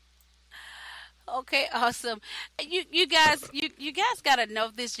 Okay, awesome. You guys gotta know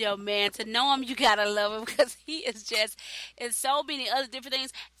this young man. To know him, you gotta love him because he is just in so many other different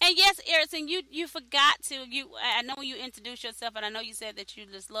things. And yes, Erickson, you forgot to I know when you introduced yourself, and I know you said that you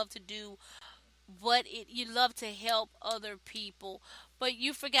just love to do you love to help other people, but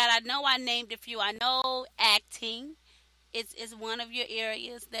you forgot. I know I named a few. I know acting is one of your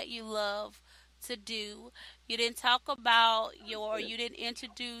areas that you love to do. You didn't talk about you didn't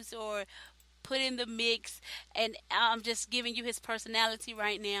introduce or put in the mix, and I'm just giving you his personality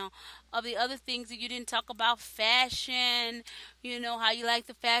right now. Of the other things that you didn't talk about, fashion, how you like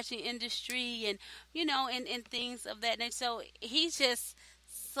the fashion industry, and and things of that nature. So he's just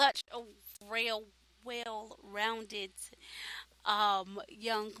such a real well-rounded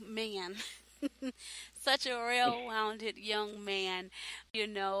young man. Such a well-rounded young man.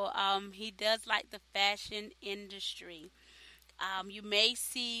 He does like the fashion industry. You may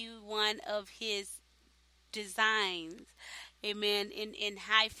see one of his designs, amen, in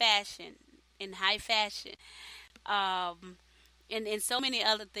high fashion, and so many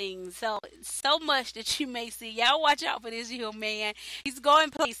other things. So much that you may see. Y'all watch out for this young man. He's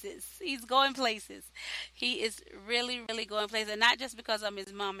going places. He is really, really going places. And not just because I'm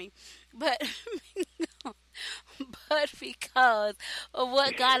his mommy, but but because of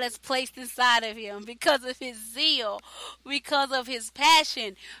what God has placed inside of him, because of his zeal, because of his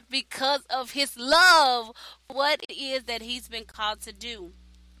passion, because of his love, what it is that he's been called to do.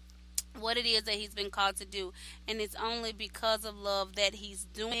 And it's only because of love that he's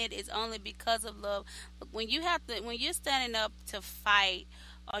doing it. It's only because of love. When you're standing up to fight,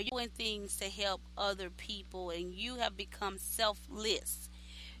 or you're doing things to help other people, and you have become selfless,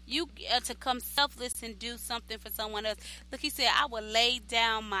 you to come selfless and do something for someone else. Look, he said, I will lay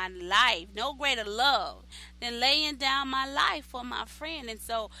down my life. No greater love than laying down my life for my friend. And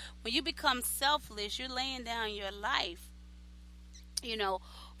so when you become selfless, you're laying down your life,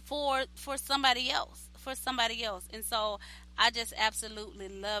 for somebody else. And so I just absolutely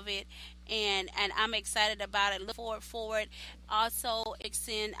love it. And I'm excited about it. Look forward. Also,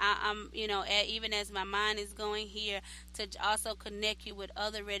 extend. I'm even as my mind is going here, to also connect you with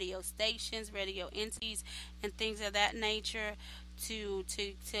other radio stations, radio entities, and things of that nature, to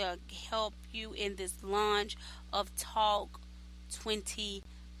help you in this launch of Talk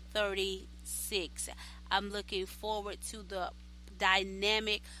 2036. I'm looking forward to the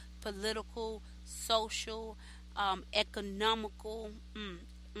dynamic, political, social, economical,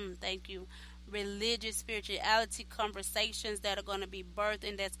 thank you, religious, spirituality conversations that are going to be birthed,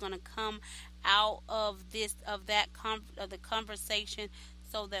 and that's going to come out of the conversation,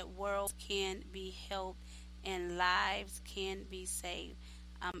 so that worlds can be helped and lives can be saved.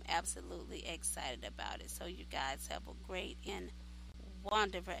 I'm absolutely excited about it. So you guys have a great and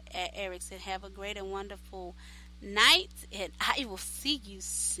wonderful, Erickson, have a great and wonderful night, and I will see you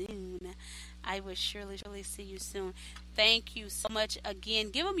soon. I will surely see you soon. Thank you so much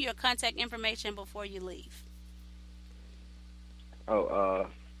again. Give them your contact information before you leave. Oh,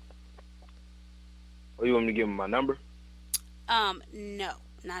 you want me to give him my number? No,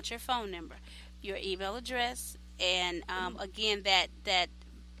 not your phone number, your email address, and again that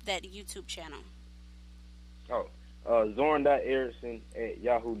YouTube channel. Oh,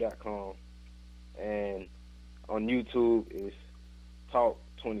 Zorn.Erickson@yahoo.com, and on YouTube is Talk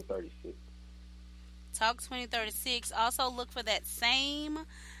 2036. Talk 2036. Also look for that same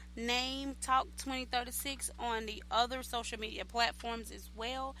name, Talk 2036, on the other social media platforms as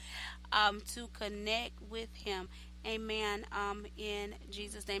well, to connect with him. Amen. In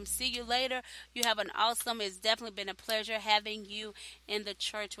Jesus' name. See you later. You have an awesome, it's definitely been a pleasure having you in the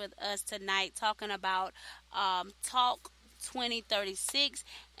church with us tonight, talking about Talk 2036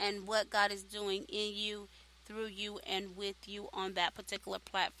 and what God is doing in you, through you, and with you on that particular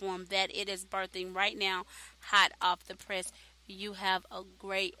platform that it is birthing right now, hot off the press. You have a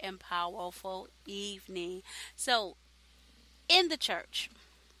great and powerful evening. So, in the church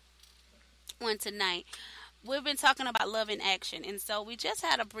on tonight, we've been talking about love in action, and so we just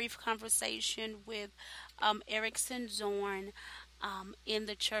had a brief conversation with Erickson Zorn in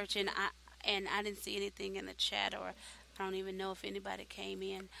the church, and I didn't see anything in the chat, or I don't even know if anybody came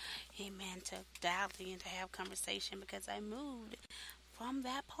in, amen, to dial in to have conversation, because I moved from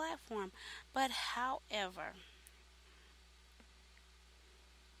that platform. But however,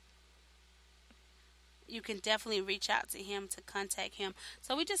 you can definitely reach out to him, to contact him.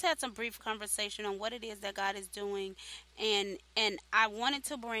 So we just had some brief conversation on what it is that God is doing, and I wanted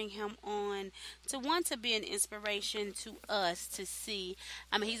to bring him on to want to be an inspiration to us to see.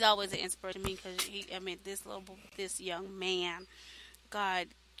 I mean, he's always an inspiration to me, because this young man,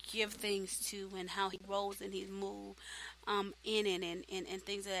 God give things to, and how he rolls and he moves in it, and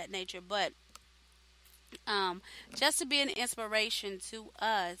things of that nature. But just to be an inspiration to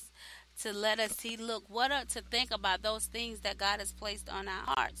us, to let us see, look, to think about those things that God has placed on our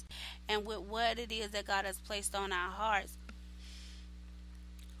hearts. And with what it is that God has placed on our hearts,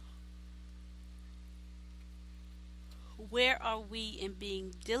 where are we in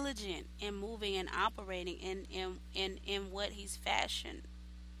being diligent and moving and operating in what he's fashioned,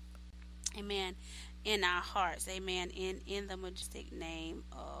 amen, in our hearts, amen, in the majestic name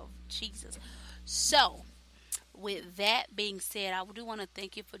of Jesus. So, with that being said, I do want to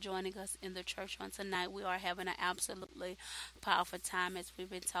thank you for joining us in the church on tonight. We are having an absolutely powerful time as we've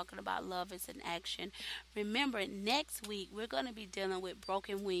been talking about love is an action. Remember, next week we're going to be dealing with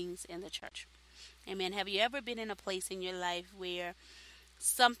broken wings in the church. Amen. Have you ever been in a place in your life where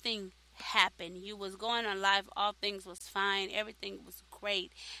something happened? You was going on life, all things was fine, everything was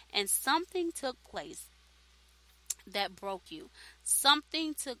great, and something took place that broke you.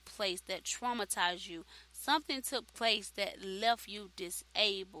 Something took place that traumatized you. Something took place that left you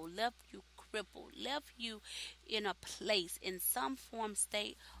disabled, left you crippled, left you in a place, in some form,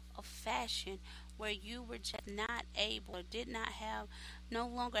 state of fashion, where you were just not able, or did not have, no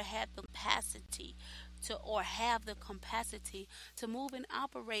longer had the capacity to, or have the capacity to move and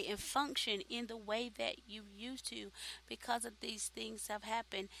operate and function in the way that you used to, because of these things have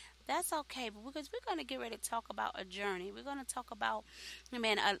happened. That's okay, but because we're going to get ready to talk about a journey. We're going to talk about,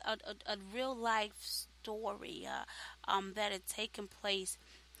 man, a real life story that had taken place,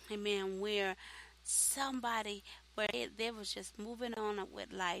 amen, where somebody, they was just moving on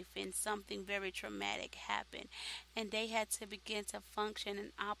with life, and something very traumatic happened, and they had to begin to function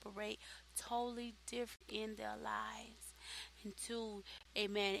and operate totally different in their lives, into,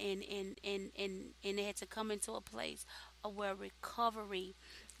 amen, and they had to come into a place of where recovery,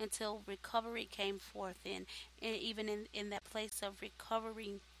 until recovery came forth, and even in that place of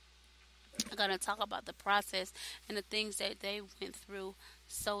recovery, I'm going to talk about the process and the things that they went through,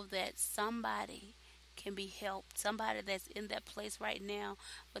 so that somebody can be helped. Somebody that's in that place right now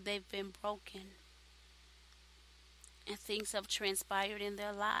where they've been broken, and things have transpired in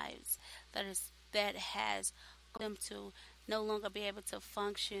their lives that has them to no longer be able to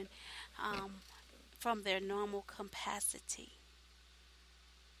function from their normal capacity.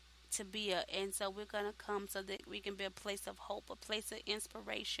 And so we're going to come so that we can be a place of hope, a place of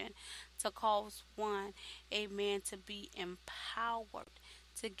inspiration, to cause one, amen, to be empowered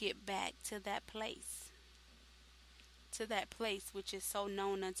to get back to that place which is so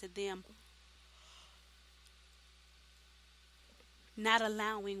known unto them, not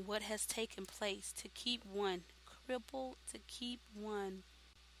allowing what has taken place to keep one crippled, to keep one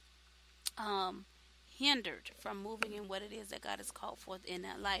hindered from moving in what it is that God has called forth in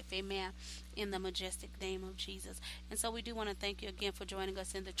that life. Amen. In the majestic name of Jesus. And so we do want to thank you again for joining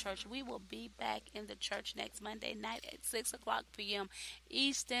us in the church. We will be back in the church next Monday night at 6 o'clock p.m.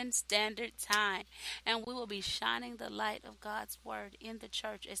 Eastern Standard Time. And we will be shining the light of God's word in the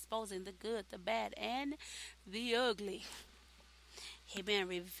church, exposing the good, the bad, and the ugly. Amen.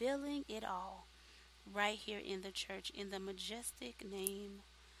 Revealing it all right here in the church in the majestic name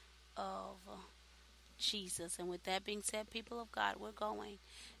of Jesus. And with that being said, people of God, we're going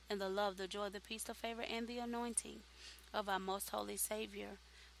in the love, the joy, the peace, the favor, and the anointing of our most holy Savior,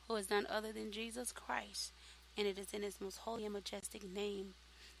 who is none other than Jesus Christ. And it is in his most holy and majestic name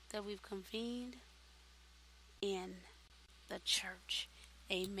that we've convened in the church.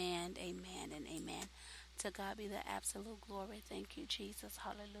 Amen, amen, and amen. To God be the absolute glory. Thank you, Jesus.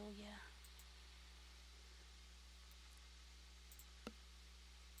 Hallelujah.